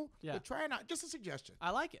cool. Yeah. But try it out. Just a suggestion. I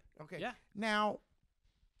like it. Okay. Yeah. Now,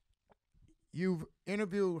 you've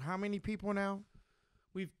interviewed how many people now?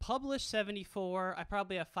 We've published 74. I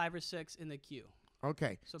probably have 5 or 6 in the queue.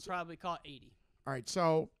 Okay. So probably call it 80. All right.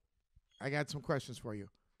 So I got some questions for you.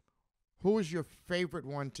 Who is your favorite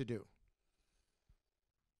one to do?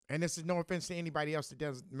 And this is no offense to anybody else that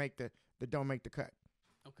don't make the cut.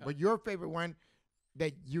 Okay. But your favorite one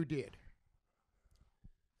that you did.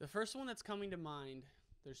 The first one that's coming to mind,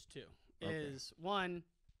 there's 2, is one.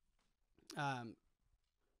 The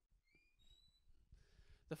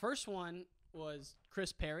first one was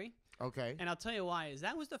Chris Perry. Okay. And I'll tell you why.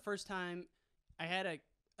 That was the first time I had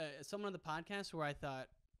someone on the podcast where I thought,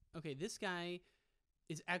 okay, this guy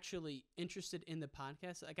is actually interested in the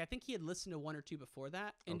podcast. Like, I think he had listened to 1 or 2 before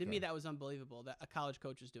that. And to me, that was unbelievable that a college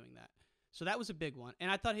coach was doing that. So that was a big one.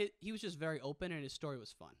 And I thought he was just very open, and his story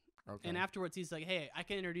was fun. Okay. And afterwards, he's like, hey, I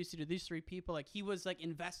can introduce you to these 3 people. Like, he was, like,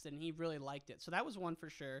 invested, and he really liked it. So that was one for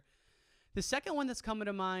sure. The second one that's coming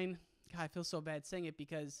to mind, God, I feel so bad saying it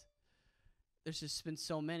because there's just been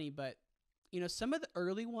so many. But, some of the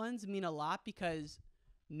early ones mean a lot because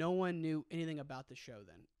no one knew anything about the show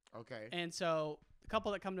then. Okay. And so a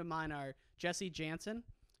couple that come to mind are Jesse Jansen,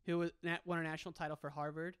 who won a national title for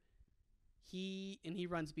Harvard. He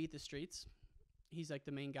runs Beat the Streets. He's like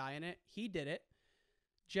the main guy in it. He did it.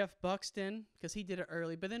 Jeff Buxton, because he did it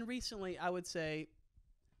early. But then recently, I would say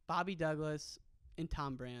Bobby Douglas and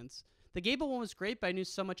Tom Brands. The Gable one was great, but I knew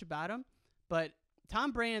so much about him. But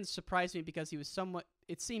Tom Brands surprised me because he was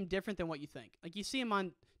it seemed different than what you think. Like, you see him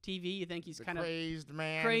on TV, you think he's kind of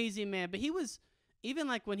crazy man. But he was, even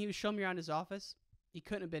like when he was showing me around his office, he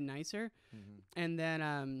couldn't have been nicer. Mm-hmm. And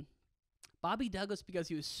then Bobby Douglas, because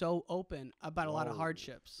he was so open about a lot of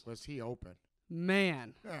hardships. Was he open?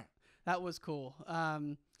 Man. Yeah. That was cool.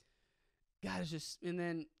 God, it's just, and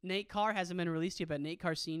then Nate Carr hasn't been released yet, but Nate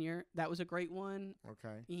Carr Sr., that was a great one.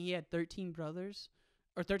 Okay. He had 13 brothers.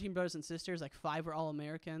 or 13 brothers and sisters, like 5 were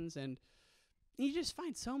All-Americans, and you just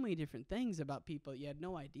find so many different things about people you had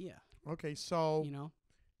no idea. Okay, so You know,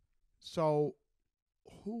 so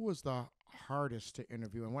who was the hardest to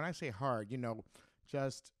interview? And when I say hard, you know,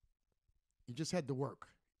 you just had to work.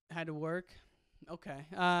 had to work. Okay.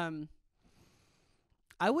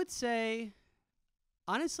 I would say,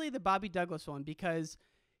 honestly, the Bobby Douglas one, because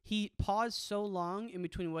he paused so long in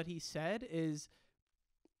between what he said. Is,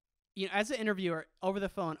 you know, as an interviewer over the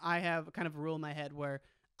phone, I have kind of a rule in my head where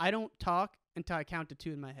I don't talk until I count to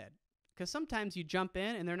 2 in my head. Because sometimes you jump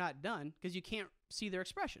in and they're not done because you can't see their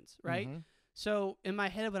expressions, right? Mm-hmm. So in my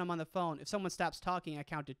head when I'm on the phone, if someone stops talking, I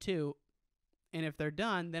count to 2. And if they're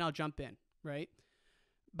done, then I'll jump in, right?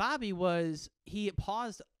 Bobby he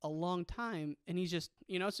paused a long time, and he's just,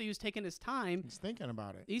 you know, so he was taking his time. He's thinking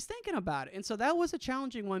about it. He's thinking about it. And so that was a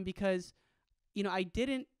challenging one because, you know, I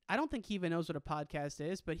don't think he even knows what a podcast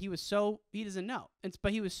is, but he doesn't know.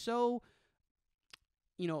 But he was so,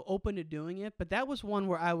 you know, open to doing it. But that was one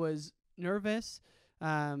where I was nervous,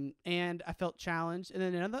 and I felt challenged. And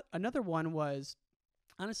then another one was,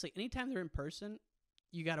 honestly, anytime they're in person,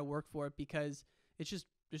 you got to work for it because it's just,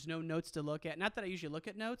 there's no notes to look at. Not that I usually look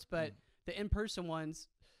at notes, but the in-person ones,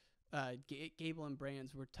 Gable and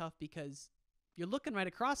Brands, were tough because you're looking right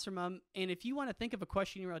across from them, and if you want to think of a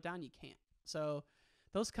question you wrote down, you can't. So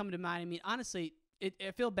those come to mind. I mean, honestly,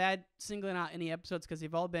 I feel bad singling out any episodes because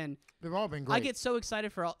they've all been great. I get so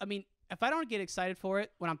excited for all. I mean, if I don't get excited for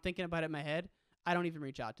it when I'm thinking about it in my head, I don't even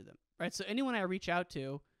reach out to them, right? So anyone I reach out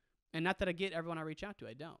to, and not that I get everyone I reach out to,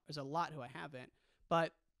 I don't. There's a lot who I haven't,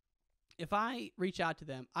 but if I reach out to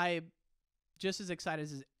them, I'm just as excited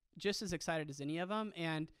as any of them.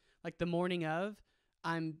 And like the morning of,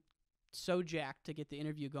 I'm so jacked to get the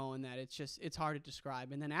interview going that it's hard to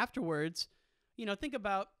describe. And then afterwards, you know, think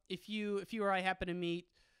about if you or I happen to meet,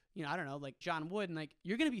 you know, I don't know, like John Wood, and like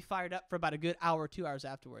you're gonna be fired up for about a good hour, 2 hours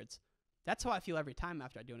afterwards. That's how I feel every time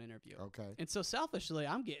after I do an interview. Okay. And so selfishly,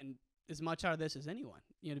 I'm getting as much out of this as anyone.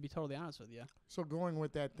 You know, to be totally honest with you. So going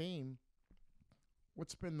with that theme,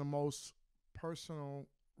 what's been the most personal,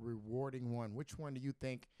 rewarding one? Which one do you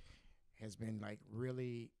think has been like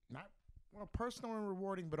really not personal and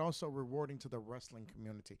rewarding, but also rewarding to the wrestling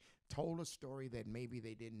community? Told a story that maybe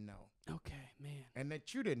they didn't know. Okay, man. And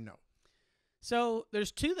that you didn't know. So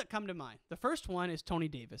there's 2 that come to mind. The first one is Tony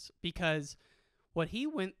Davis, because what he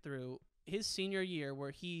went through his senior year,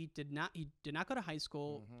 where he did not go to high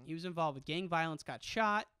school. Mm-hmm. He was involved with gang violence, got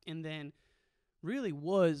shot, and then really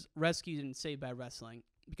was rescued and saved by wrestling.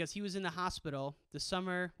 Because he was in the hospital the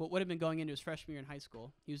summer, what would have been going into his freshman year in high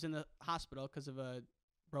school. He was in the hospital because of a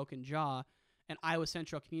broken jaw, and Iowa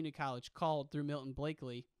Central Community College called through Milton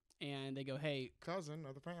Blakely, and they go, hey. Cousin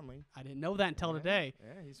of the family. I didn't know that until today.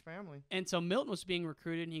 Yeah, he's family. And so Milton was being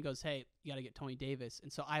recruited, and he goes, hey, you got to get Tony Davis.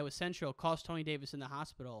 And so Iowa Central calls Tony Davis in the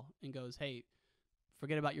hospital and goes, hey,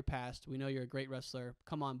 forget about your past. We know you're a great wrestler.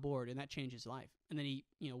 Come on board. And that changed his life. And then he,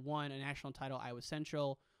 you know, won a national title at Iowa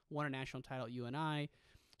Central, won a national title at UNI.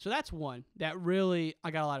 So that's one that really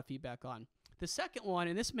I got a lot of feedback on. The second one,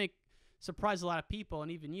 and this may surprise a lot of people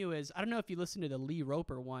and even you, is I don't know if you listened to the Lee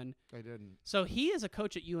Roper one. I didn't. So he is a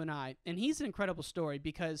coach at UNI, and he's an incredible story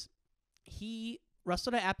because he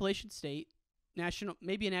wrestled at Appalachian State,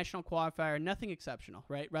 maybe a national qualifier, nothing exceptional,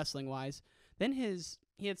 right, wrestling-wise. Then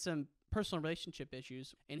he had some personal relationship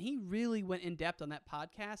issues, and he really went in depth on that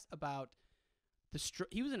podcast about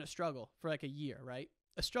he was in a struggle for like a year, right?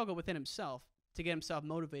 A struggle within himself to get himself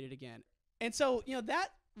motivated again. And so, you know, that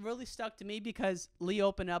really stuck to me because Lee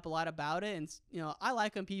opened up a lot about it. And, you know, I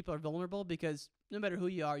like when people are vulnerable because no matter who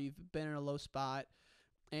you are, you've been in a low spot.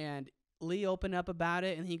 And Lee opened up about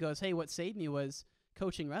it, and he goes, hey, what saved me was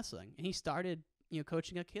coaching wrestling. And he started, you know,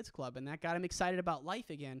 coaching a kids club, and that got him excited about life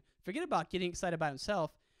again. Forget about getting excited about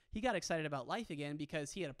himself. He got excited about life again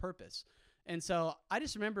because he had a purpose. And so I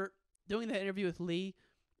just remember doing that interview with Lee,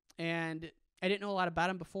 and I didn't know a lot about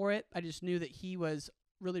him before it. I just knew that he was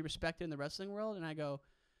really respected in the wrestling world, and I go,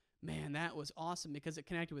 man, that was awesome because it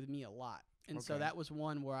connected with me a lot. And so that was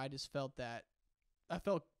one where I just felt that I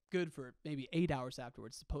felt good for maybe 8 hours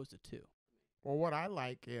afterwards as opposed to 2. Well, what I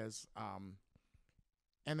like is,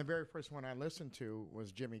 and the very first one I listened to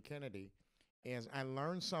was Jimmy Kennedy, is I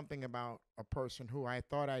learned something about a person who I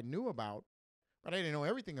thought I knew about, but I didn't know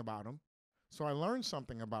everything about him. So I learned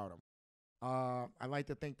something about him. I like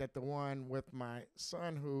to think that the one with my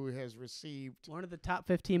son who has received one of the top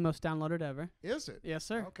 15 most downloaded ever. Is it? Yes,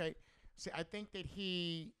 sir. Okay. See, I think that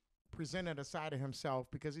he presented a side of himself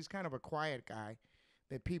because he's kind of a quiet guy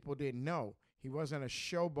that people didn't know. He wasn't a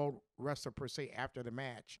showboat wrestler per se after the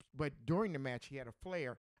match, but during the match he had a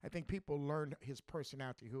flair. I think people learned his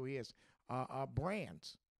personality, who he is.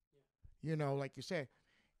 brands. You know, like you said,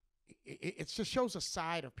 it just shows a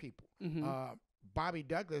side of people. Bobby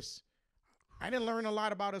Douglas, I didn't learn a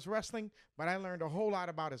lot about his wrestling, but I learned a whole lot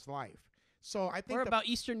about his life. So I think or about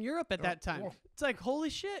Eastern Europe at that time. Well, it's like, holy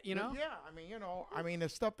shit, you know? Yeah, I mean, the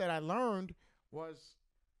stuff that I learned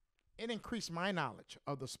it increased my knowledge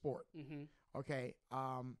of the sport. Okay.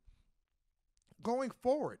 Going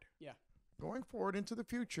forward. Yeah. Going forward into the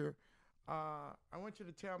future, I want you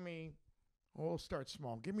to tell me, we'll start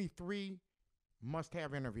small. Give me 3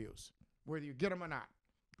 must-have interviews, whether you get them or not.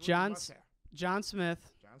 John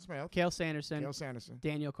Smith. Cale Sanderson.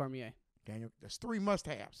 Daniel Cormier. There's 3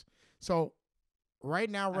 must-haves. So right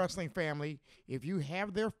now, wrestling family, if you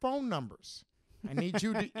have their phone numbers, I need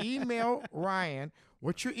you to email Ryan.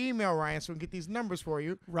 What's your email, Ryan, so we can get these numbers for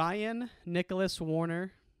you?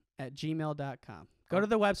 RyanNicholasWarner@gmail.com. Go to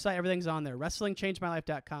the website. Everything's on there.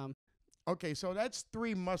 WrestlingChangeMyLife.com. Okay, so that's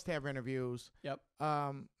 3 must-have interviews. Yep.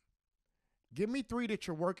 Give me 3 that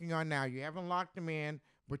you're working on now. You haven't locked them in,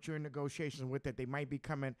 but you're in negotiations with that. They might be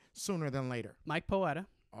coming sooner than later. Mike Poeta.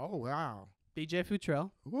 Oh, wow. BJ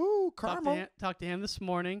Futrell. Ooh, Carmel. Talked to him this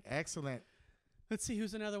morning. Excellent. Let's see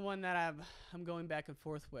who's another one that I'm going back and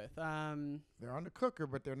forth with. They're on the cooker,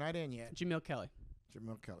 but they're not in yet. Jamil Kelly.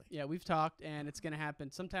 Yeah, we've talked, and it's going to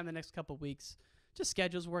happen sometime the next couple of weeks. Just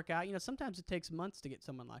schedules work out. You know, sometimes it takes months to get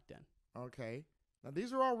someone locked in. Okay. Now,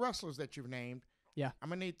 these are all wrestlers that you've named. Yeah. I'm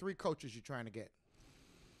going to need 3 coaches you're trying to get.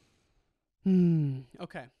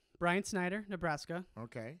 Okay. Brian Snyder, Nebraska.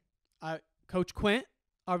 Okay. Coach Quint,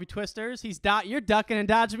 Harvey Twisters. You're ducking and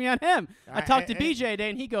dodging me on him. I talked to BJ today,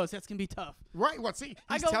 and he goes, that's going to be tough. Right. Well, see,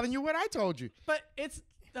 he's telling you what I told you. But it's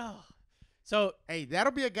so. Hey,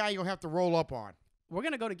 that'll be a guy you'll have to roll up on. We're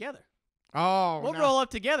going to go together. Oh, we'll roll up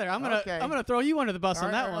together. I'm gonna throw you under the bus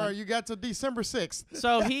on that one. You got to December 6th.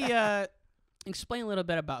 So he explain a little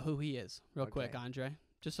bit about who he is, real quick, Andre,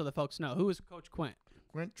 just so the folks know. Who is Coach Quint?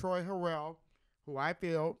 Quint Troy Harrell, who I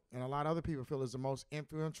feel and a lot of other people feel is the most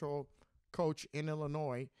influential coach in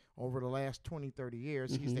Illinois over the last 20, 30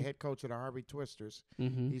 years. He's the head coach of the Harvey Twisters.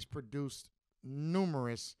 He's produced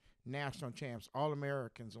numerous national champs,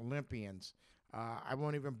 All-Americans, Olympians. I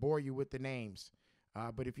won't even bore you with the names.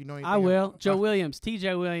 But if you know anything, I will. Joe Williams,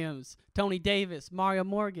 T.J. Williams, Tony Davis, Mario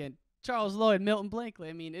Morgan, Charles Lloyd, Milton Blakely.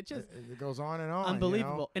 I mean, it goes on and on.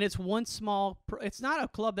 Unbelievable. You know? And it's one small. It's not a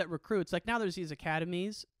club that recruits. Like now, there's these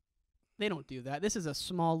academies. They don't do that. This is a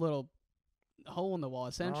small little hole in the wall,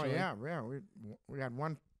 essentially. Oh yeah. We got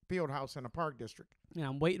one field house in a park district. Yeah,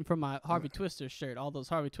 I'm waiting for my Harvey Twister shirt. All those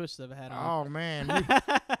Harvey Twisters I've had on. Oh man,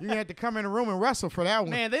 you had to come in the room and wrestle for that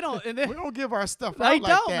one. Man, they don't. We don't give our stuff out like that.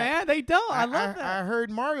 They don't, man. They don't. I love that. I heard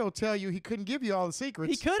Mario tell you he couldn't give you all the secrets.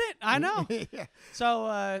 He couldn't. I know. Yeah.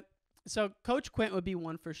 So Coach Quint would be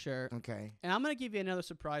one for sure. Okay. And I'm gonna give you another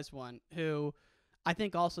surprise one who I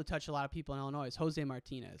think also touched a lot of people in Illinois. Is Jose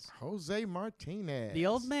Martinez. Jose Martinez. The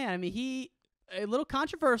old man. I mean, he a little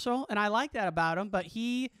controversial, and I like that about him. But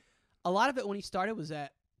a lot of it when he started was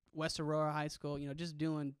at West Aurora High School, just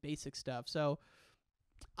doing basic stuff. So,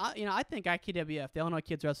 I think IKWF, the Illinois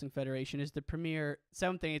Kids Wrestling Federation, is the premier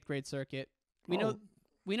 7th and 8th grade circuit. We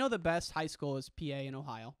know the best high school is PA in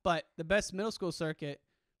Ohio, but the best middle school circuit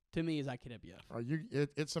to me is IKWF.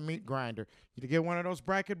 It's a meat grinder. You get one of those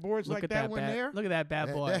bracket boards Look like that one there. Look at that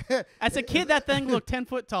bad boy. As a kid, that thing looked 10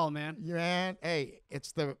 foot tall, man. Man, hey,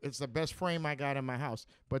 it's the best frame I got in my house.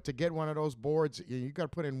 But to get one of those boards, you got to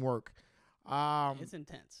put in work. It's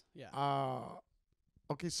intense. Yeah.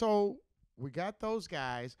 Okay, so we got those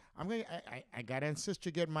guys. I gotta insist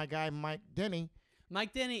you get my guy Mike Denny.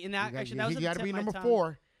 Mike Denny, and that was he got to be number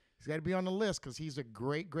 4. He's got to be on the list because he's a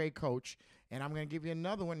great coach. And I'm going to give you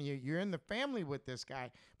another one. You're in the family with this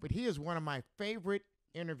guy, but he is one of my favorite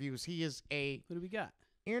interviews. He is who do we got?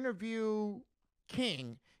 Interview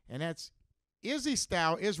king, and that's Izzy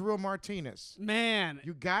style Israel Martinez. Man,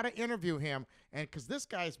 you got to interview him, and because this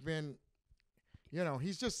guy's been.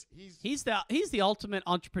 He's the ultimate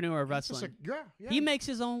entrepreneur of wrestling. He makes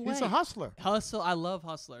his own way. He's a hustler. I love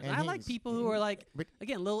hustlers. And I like people who are a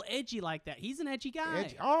little edgy like that. He's an edgy guy.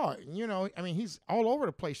 He's all over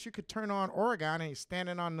the place. You could turn on Oregon and he's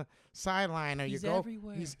standing on the sideline. Or he's you go,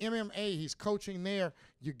 everywhere. He's MMA. He's coaching there.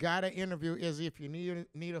 You got to interview Izzy. If you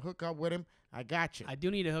need a hookup with him, I got you. I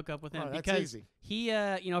do need to hook up with him that's because easy. He,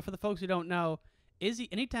 for the folks who don't know, Izzy,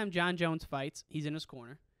 anytime John Jones fights, he's in his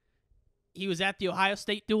corner. He was at the Ohio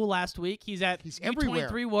State duel last week. He's everywhere.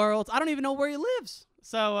 U23 Worlds. I don't even know where he lives.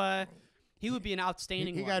 So he would be an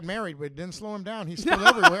outstanding He one. got married, but it didn't slow him down. He's still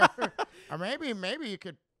everywhere. Or maybe you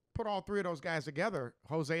could put all 3 of those guys together,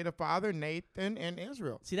 Jose the father, Nathan, and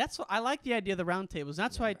Israel. See, that's what I like the idea of the round tables.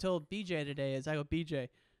 That's why I told BJ today I go, BJ,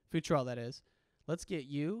 Futrell, that is. Let's get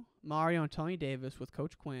you, Mario, and Tony Davis with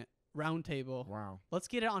Coach Quint roundtable. Wow. Let's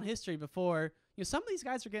get it on history before some of these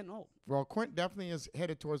guys are getting old. Well, Quint definitely is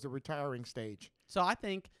headed towards the retiring stage. So I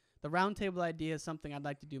think the roundtable idea is something I'd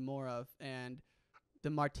like to do more of. And the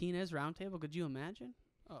Martinez roundtable, could you imagine?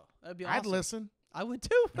 Oh, that'd be awesome. I'd listen. I would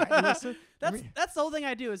too. I'd listen. That's the whole thing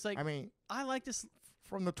I do. It's like I like this.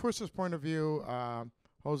 From the Twisters' point of view,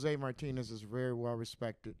 Jose Martinez is very well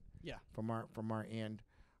respected. Yeah. From our end.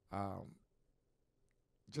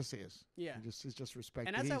 Just is. Yeah. He's just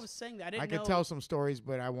respected. And as I was saying that, I could tell some stories,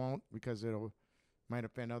 but I won't because it'll might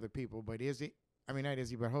offend other people. But not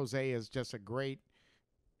Izzy, but Jose is just a great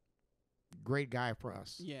guy for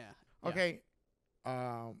us. Yeah. Okay.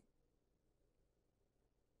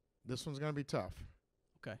 This one's gonna be tough.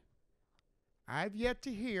 Okay. I've yet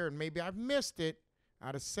to hear, and maybe I've missed it,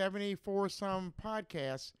 out of 74 some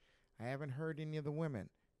podcasts, I haven't heard any of the women.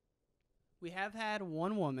 We have had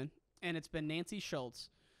one woman, and it's been Nancy Schultz,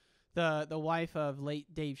 the wife of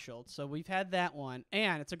late Dave Schultz. So we've had that one,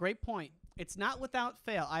 and it's a great point. It's not without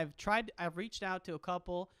fail. I've reached out to a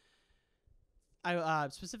couple.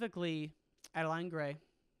 Specifically Adeline Gray.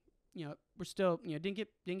 We're still didn't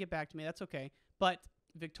get back to me. That's okay. But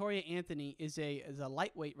Victoria Anthony is a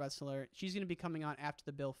lightweight wrestler. She's going to be coming on after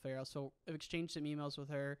the Bill Farrell. So I've exchanged some emails with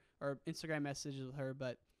her or Instagram messages with her,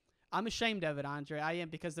 but I'm ashamed of it, Andre. I am,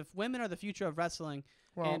 because the women are the future of wrestling,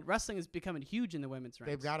 and wrestling is becoming huge in the women's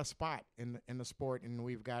ranks. They've got a spot in the sport, and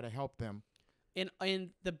we've got to help them. And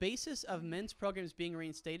the basis of men's programs being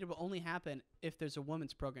reinstated will only happen if there's a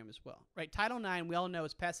women's program as well, right? Title IX, we all know,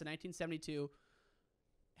 was passed in 1972,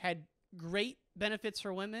 had great benefits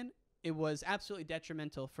for women. It was absolutely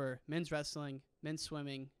detrimental for men's wrestling, men's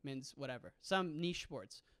swimming, men's whatever. Some niche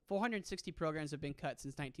sports. 460 programs have been cut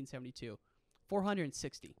since 1972.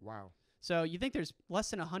 460. Wow. So you think there's less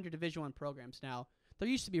than 100 Division I programs now. There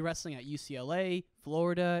used to be wrestling at UCLA,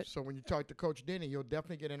 Florida. So when you talk to Coach Denny, you'll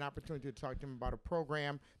definitely get an opportunity to talk to him about a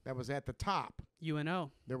program that was at the top.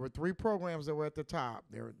 UNO. There were 3 programs that were at the top.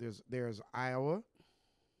 There's Iowa.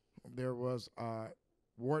 There was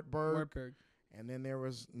Wartburg. And then there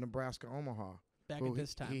was Nebraska Omaha. Back at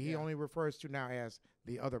this time. He only refers to now as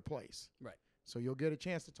the other place. Right. So you'll get a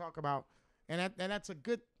chance to talk about, and that's a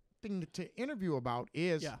good thing to interview about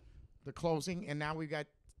is the closing. And now we've got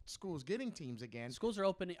schools getting teams again. Schools are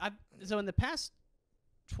opening. So in the past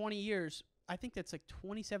 20 years, I think that's like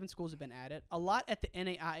 27 schools have been added. A lot at the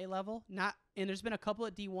NAIA level, and there's been a couple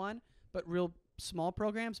at D1, but real small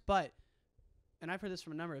programs. And I've heard this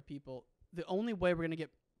from a number of people, the only way we're going to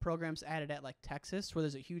get programs added at like Texas, where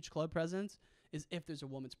there's a huge club presence, is if there's a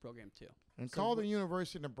women's program too. And call the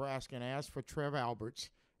University of Nebraska and ask for Trev Alberts,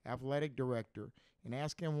 athletic director, and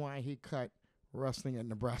ask him why he cut wrestling at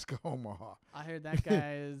Nebraska Omaha. I heard that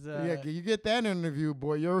guy is. Yeah, you get that interview,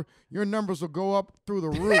 boy. Your numbers will go up through the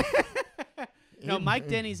roof. No, Mike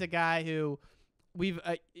Denny's a guy who we've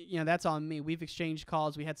that's on me. We've exchanged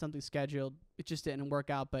calls. We had something scheduled. It just didn't work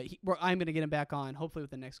out. But I'm going to get him back on hopefully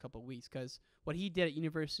within the next couple of weeks, because what he did at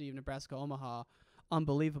University of Nebraska Omaha,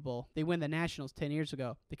 unbelievable. They win the Nationals 10 years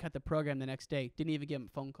ago. They cut the program the next day. Didn't even give him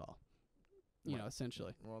a phone call.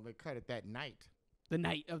 Essentially. Well, they cut it that night. The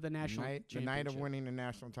night of the national championship. The night of winning the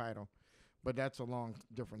national title. But that's a long,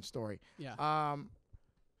 different story. Yeah.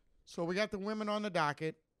 So we got the women on the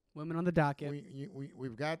docket. Women on the docket.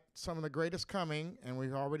 We've got some of the greatest coming, and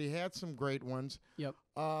we've already had some great ones. Yep.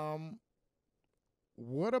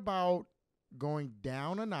 What about going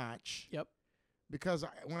down a notch? Yep. Because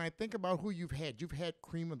when I think about who you've had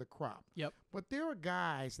cream of the crop. Yep. But there are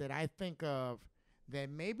guys that I think of that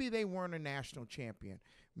maybe they weren't a national champion.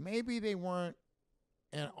 Maybe they weren't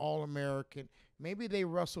an All-American. Maybe they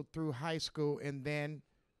wrestled through high school and then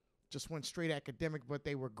just went straight academic, but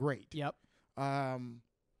they were great. Yep. I'll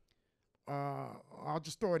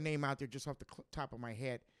just throw a name out there just off the top of my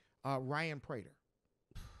head. Ryan Prater.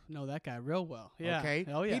 Know that guy real well. Yeah. Okay.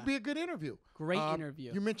 Oh, yeah. He'd be a good interview. Great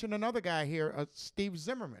interview. You mentioned another guy here, Steve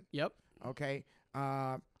Zimmerman. Yep. Okay.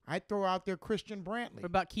 I'd throw out there Christian Brantley. What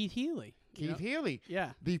about Keith Healy? Keith Healy.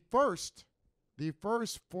 Yeah. The first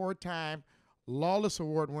 4-time Lawless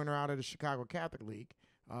Award winner out of the Chicago Catholic League.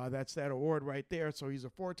 That's that award right there. So he's a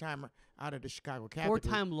 4-time out of the Chicago Catholic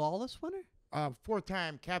League. 4-time Lawless winner?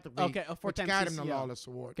 4-time Catholic League. Okay, a 4-time got him the CCO. Lawless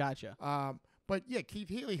Award. Gotcha. But yeah, Keith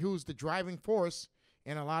Healy, who's the driving force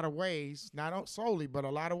in a lot of ways, not solely, but a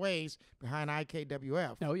lot of ways behind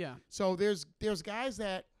IKWF. Oh yeah. So there's guys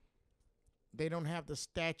that they don't have the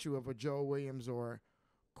statue of a Joe Williams or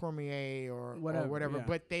Cormier or whatever, yeah.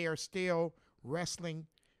 but they are still wrestling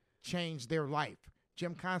changed their life.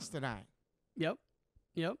 Jim Constantine. Yep.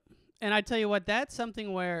 And I tell you what, that's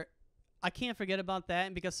something where I can't forget about that,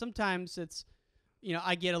 and because sometimes it's,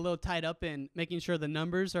 I get a little tied up in making sure the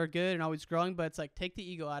numbers are good and always growing, but it's like, take the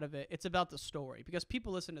ego out of it. It's about the story, because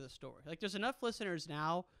people listen to the story. Like, there's enough listeners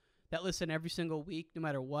now that listen every single week, no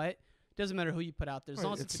matter what. Doesn't matter who you put out there, as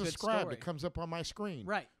long as it's a good story. It comes up on my screen.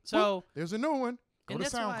 Right. So whoop, there's a new one. Go to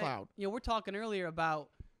that's SoundCloud. Why, we're talking earlier about,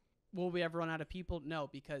 will we ever run out of people? No,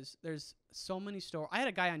 because there's so many stories. I had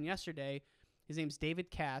a guy on yesterday. His name's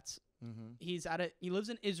David Katz. Mm-hmm. He lives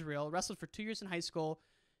in Israel, wrestled for 2 years in high school.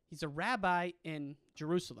 He's a rabbi in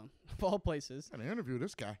Jerusalem, of all places. I'm gonna interview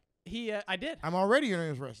this guy. I did. I'm already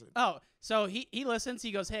interested. Oh, so he listens.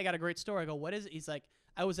 He goes, "Hey, I got a great story." I go, "What is it?" He's like,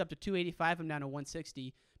 "I was up to 285. I'm down to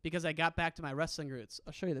 160 because I got back to my wrestling roots."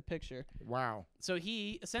 I'll show you the picture. Wow. So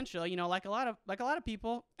he essentially, like a lot of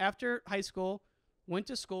people, after high school, went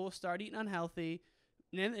to school, started eating unhealthy,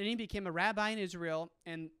 and then he became a rabbi in Israel.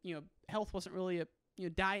 And health wasn't really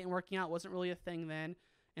diet and working out wasn't really a thing then.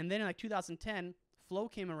 And then in like 2010. Flow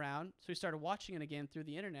came around, so he started watching it again through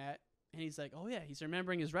the internet, and he's like, oh yeah, he's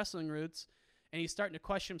remembering his wrestling roots, and he's starting to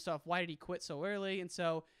question himself, why did he quit so early? And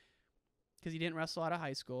so, because he didn't wrestle out of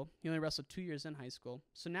high school, he only wrestled 2 years in high school.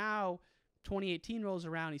 So now 2018 rolls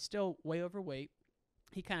around, he's still way overweight.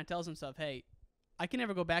 He kind of tells himself, hey, I can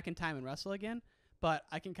never go back in time and wrestle again, but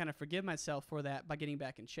I can kind of forgive myself for that by getting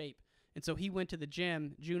back in shape. And so he went to the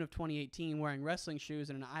gym June of 2018 wearing wrestling shoes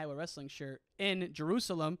and an Iowa wrestling shirt in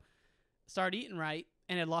Jerusalem, started eating right,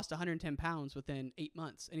 and had lost 110 pounds within 8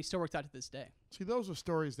 months, and he still works out to this day. See, those are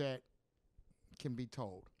stories that can be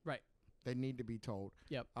told. Right. They need to be told.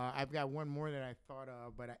 Yep. I've got one more that I thought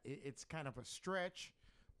of, but it's kind of a stretch.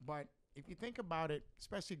 But if you think about it,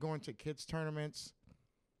 especially going to kids' tournaments,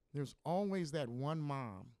 there's always that one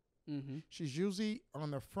mom. Mm-hmm. She's usually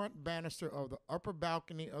on the front banister of the upper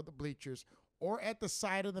balcony of the bleachers or at the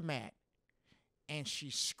side of the mat, and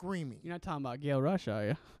she's screaming. You're not talking about Gail Rush, are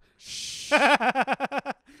you?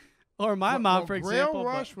 Or my mom, for example. Gail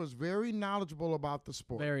Rush was very knowledgeable about the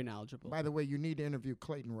sport. Very knowledgeable. By the way, you need to interview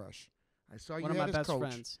Clayton Rush. I saw you One of at my his best coach.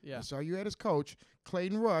 friends. Yeah. I saw you at his coach,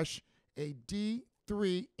 Clayton Rush, a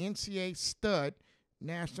D3 NCAA stud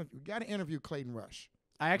national. You got to interview Clayton Rush.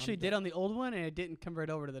 I actually did on the old one, and it didn't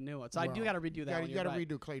convert over to the new one. So I do got to redo that one. You got to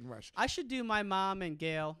redo Clayton Rush. I should do my mom and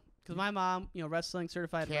Gail, because my mom, wrestling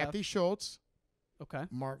certified. Kathy Schultz. Okay.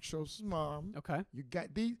 Mark Schultz's mom. Okay. You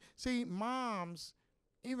got these. See, moms,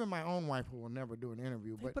 even my own wife, who will never do an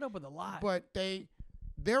interview, they put up with a lot. But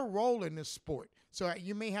their role in this sport. So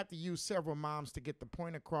you may have to use several moms to get the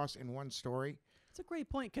point across in one story. It's a great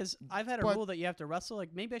point, because I've had a rule that you have to wrestle. Like,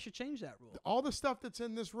 maybe I should change that rule. All the stuff that's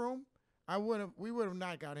in this room, we would have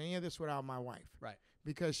not got any of this without my wife. Right.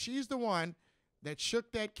 Because she's the one that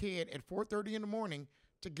shook that kid at 4:30 in the morning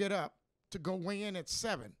to get up to go weigh in at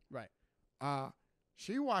 7. Right.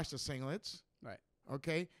 She washed the singlets. Right.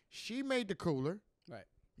 Okay. She made the cooler. Right.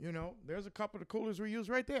 There's a couple of coolers we use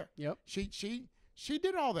right there. Yep. She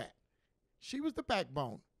did all that. She was the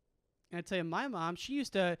backbone. And I tell you, my mom, she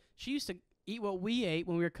used to eat what we ate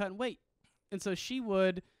when we were cutting weight, and so she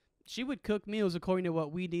would cook meals according to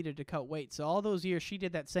what we needed to cut weight. So all those years, she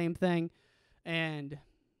did that same thing, and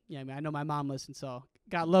yeah, I know my mom listens, so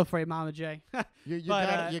got love for you, Mama J. you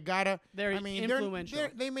gotta. They're influential.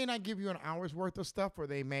 They may not give you an hour's worth of stuff, or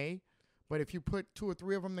they may, but if you put 2 or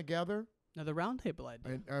 3 of them together. Now the round table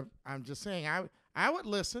idea. I'm just saying, I would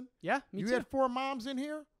listen. Yeah, me too. You had 4 moms in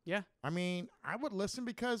here. Yeah. I mean, I would listen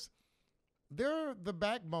because they're the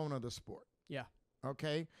backbone of the sport. Yeah.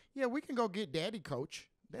 Okay. Yeah, we can go get daddy coach.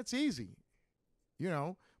 That's easy.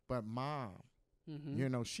 But mom,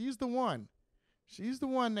 she's the one. She's the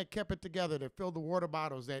one that kept it together, that filled the water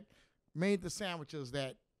bottles, that made the sandwiches,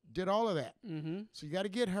 that did all of that. Mm-hmm. So you got to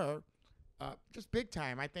get her just big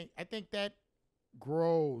time. I think that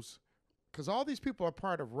grows because all these people are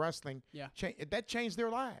part of wrestling. Yeah. That changed their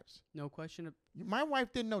lives. No question. My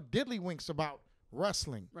wife didn't know diddlywinks about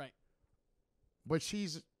wrestling. Right. But she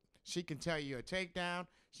can tell you a takedown.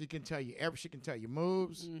 She can tell you she can tell you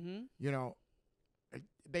moves. Mm-hmm.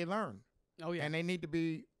 They learn. Oh yeah. And they need to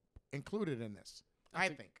be included in this. I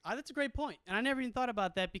think. That's a great point. And I never even thought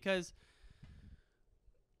about that because,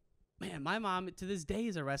 man, my mom to this day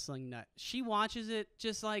is a wrestling nut. She watches it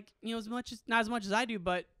just like, not as much as I do,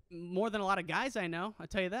 but more than a lot of guys I know. I'll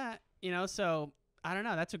tell you that. So I don't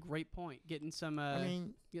know. That's a great point. Getting some,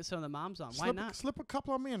 get some of the moms on. Why not? Slip a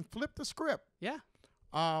couple of them in. Flip the script. Yeah.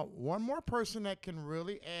 One more person that can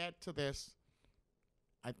really add to this,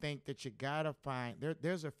 I think that you gotta find.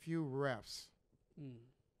 There's a few refs.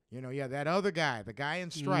 That other guy, the guy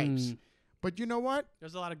in stripes. But you know what?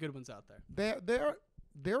 There's a lot of good ones out there.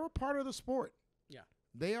 They're a part of the sport. Yeah.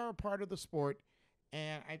 They are a part of the sport,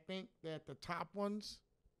 and I think that the top ones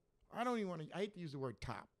I don't even want to. I hate to use the word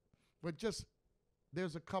top, but just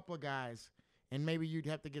there's a couple of guys, and maybe you'd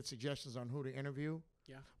have to get suggestions on who to interview.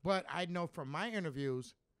 Yeah. But I know from my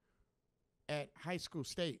interviews at high school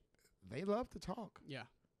state, they love to talk. Yeah.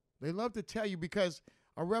 They love to tell you because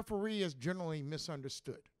a referee is generally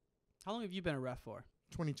misunderstood. How long have you been a ref for?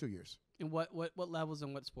 22 years. In what levels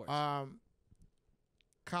and what sports?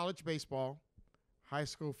 College baseball, high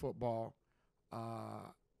school football,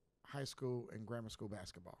 high school and grammar school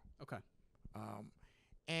basketball. Okay.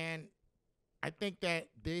 And I think that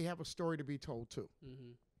they have a story to be told too.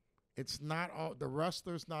 Mm-hmm. It's not all the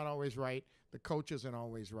wrestler's not always right. The coach isn't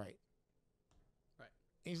always right. Right.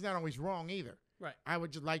 He's not always wrong either. Right. I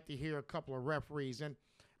would just like to hear a couple of referees, and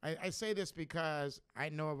I say this because I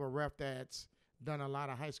know of a ref that's done a lot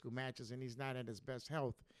of high school matches, and he's not at his best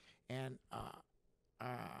health, and I'd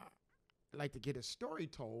like to get his story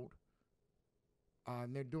told.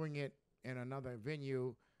 And they're doing it in another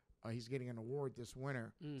venue. He's getting an award this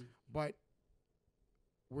winter, but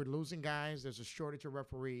we're losing guys. There's a shortage of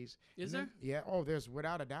referees. Is there? Yeah. Oh, there's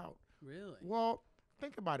without a doubt. Really? Well,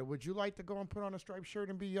 think about it. Would you like to go and put on a striped shirt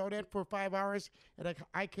and be yelled at for 5 hours at an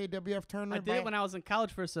IKWF tournament? I did it when I was in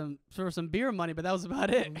college for some beer money, but that was about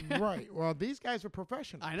it. Right. Well, these guys are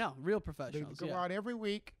professionals. I know, real professionals. They go out every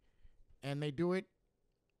week, and they do it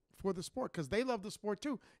for the sport because they love the sport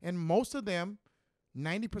too. And most of them,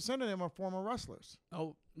 90% of them are former wrestlers.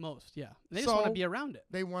 Oh, most, yeah. They just want to be around it.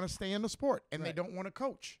 They want to stay in the sport, and they don't want to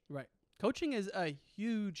coach. Right. Coaching is a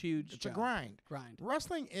huge It's job. a grind. Grind.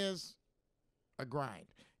 Wrestling is a grind.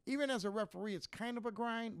 Even as a referee, it's kind of a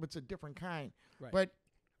grind, but it's a different kind. Right. But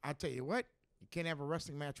I tell you what, you can't have a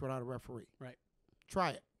wrestling match without a referee. Right.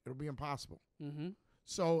 Try it. It'll be impossible. Mm-hmm.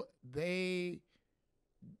 So they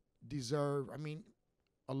deserve,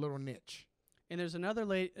 a little niche. And there's another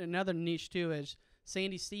niche too is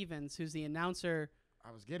Sandy Stevens, who's the announcer.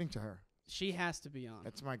 I was getting to her. She has to be on.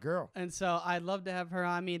 That's my girl. And so I'd love to have her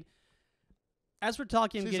on. As we're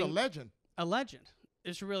talking, she's a legend. A legend.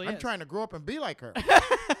 It really is. I'm trying to grow up and be like her.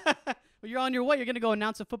 Well, you're on your way. You're going to go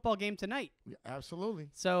announce a football game tonight. Yeah, absolutely.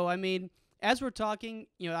 So, as we're talking,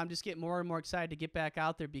 I'm just getting more and more excited to get back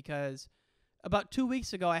out there because about 2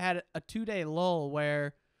 weeks ago, I had a 2-day lull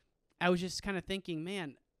where I was just kind of thinking,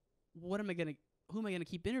 man, who am I going to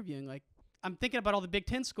keep interviewing? Like, I'm thinking about all the Big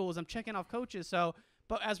Ten schools. I'm checking off coaches. So,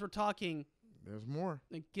 but as we're talking, there's more.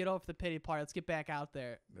 Like, get off the pity party. Let's get back out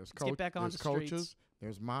there. Let's get back on the coaches. Streets.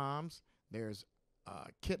 There's moms. There's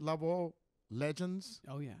kid level legends.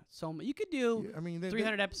 Oh yeah, so you could do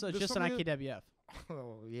 300 episodes just on IKWF.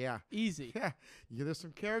 Oh yeah, easy. Yeah, there's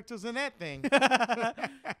some characters in that thing.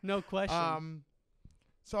 No question.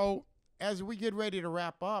 So as we get ready to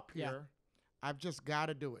wrap up here, I've just got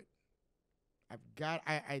to do it.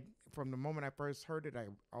 I from the moment I first heard it, I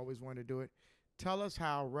always wanted to do it. Tell us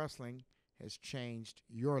how wrestling has changed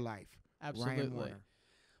your life. Absolutely. Ryan Warner.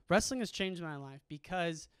 Wrestling has changed my life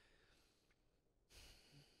because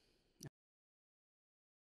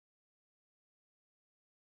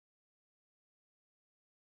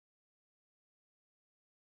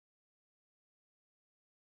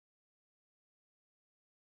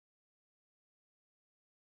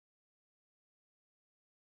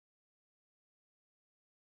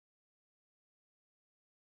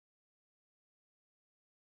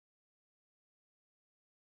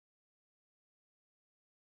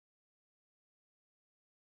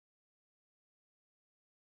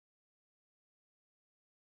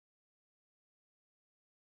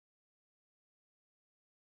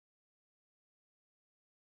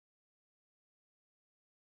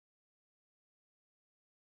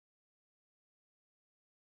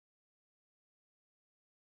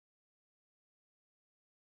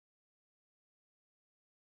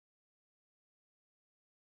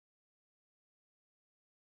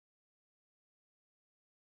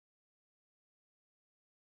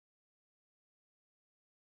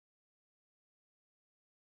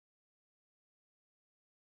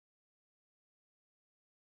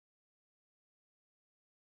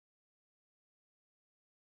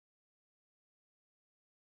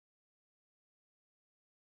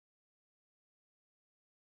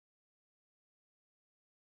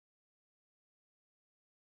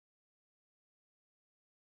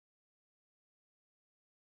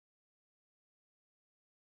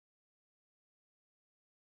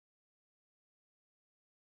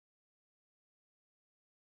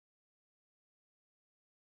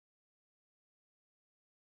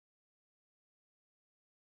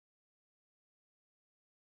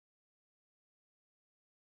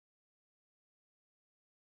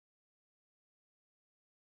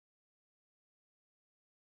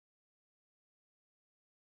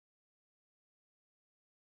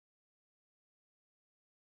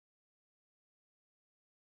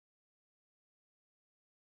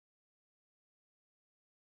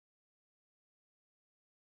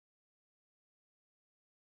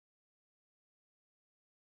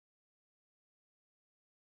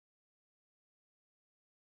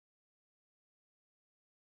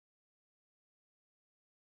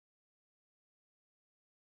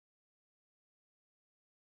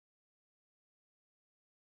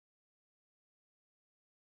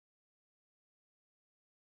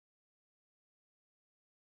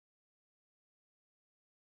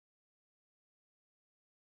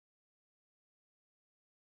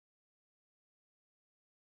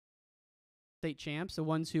state champs, the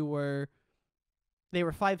ones who were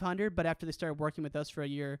 500, but after they started working with us for a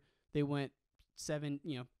year, they went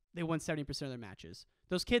they won 70% of their matches.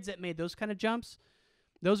 Those kids that made those kind of jumps,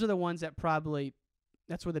 those are the ones that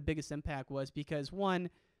that's where the biggest impact was, because one,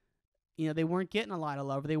 they weren't getting a lot of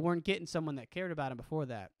love. They weren't getting someone that cared about them before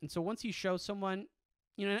that. And so once you show someone,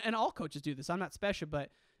 and all coaches do this, I'm not special, but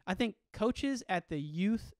I think coaches at the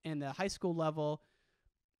youth and the high school level,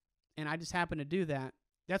 and I just happen to do that,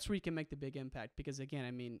 that's where you can make the big impact. Because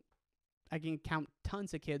again, I can count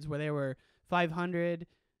tons of kids where they were 500,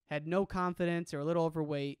 had no confidence, or a little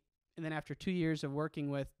overweight, and then after 2 years of working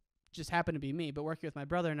with, just happened to be me, but working with my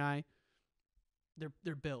brother and I,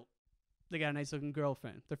 they're built. They got a nice looking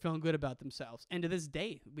girlfriend. They're feeling good about themselves. And to this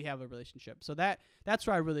day, we have a relationship. So that's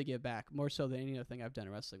where I really give back, more so than any other thing I've done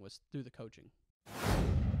in wrestling, was through the coaching.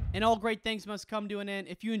 And all great things must come to an end.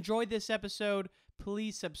 If you enjoyed this episode,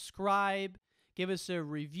 please subscribe, give us a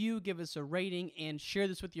review, give us a rating, and share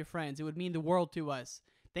this with your friends. It would mean the world to us.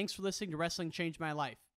 Thanks for listening to Wrestling Changed My Life.